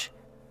dispatch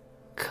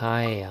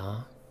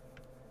Kaya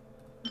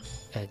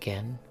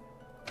again.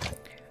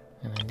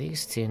 And then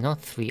these 2,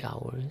 not 3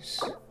 hours.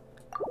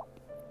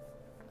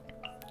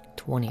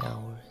 20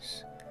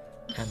 hours.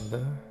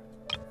 Amber.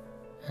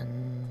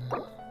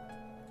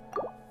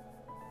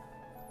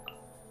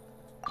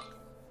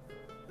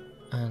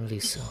 And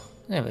Lisa.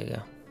 There we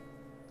go.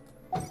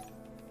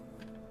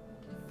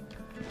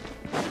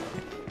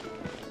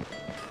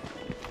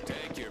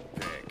 Take your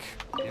pick.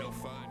 You'll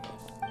find us.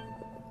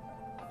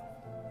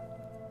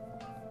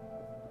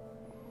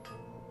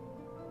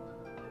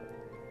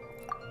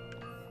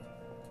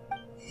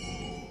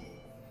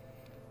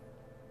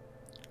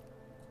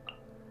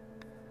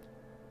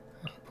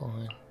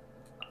 Point.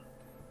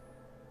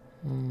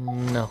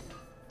 No.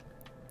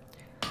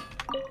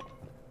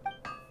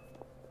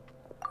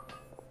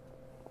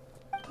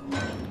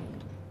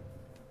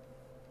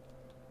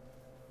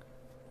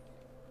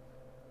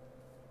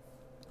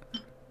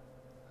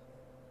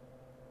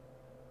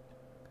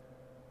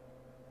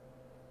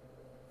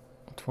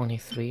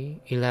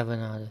 23, 11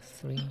 out of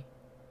 3.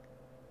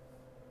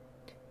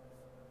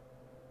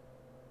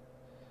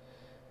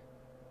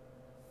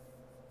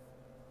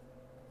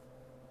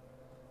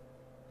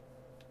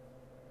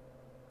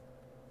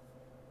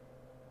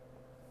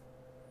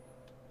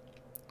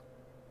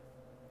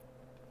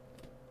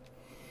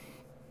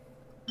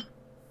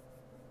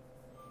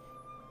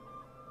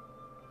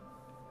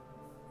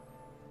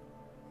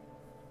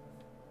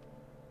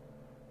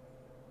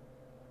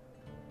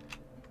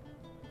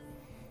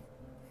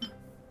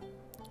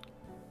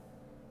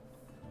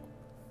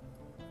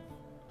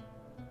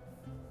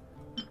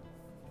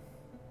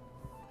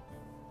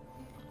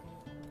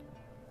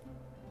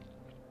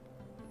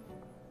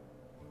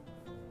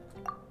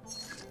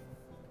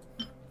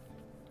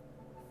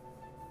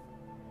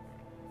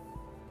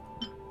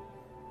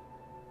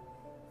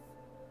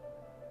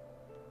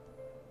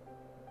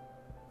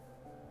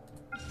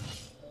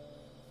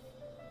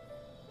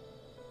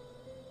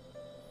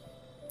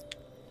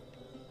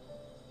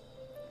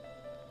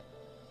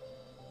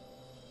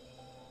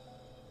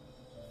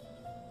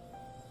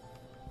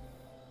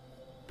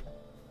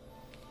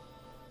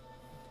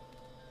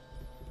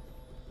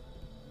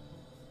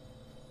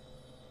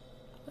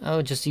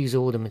 I'll just use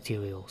all the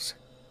materials.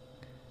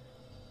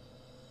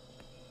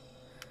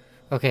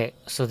 Okay,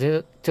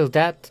 so till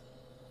that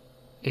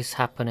is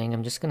happening,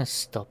 I'm just gonna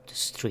stop the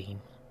stream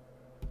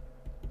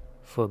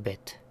for a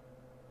bit.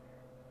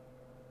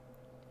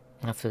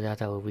 After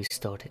that, I will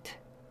restart it.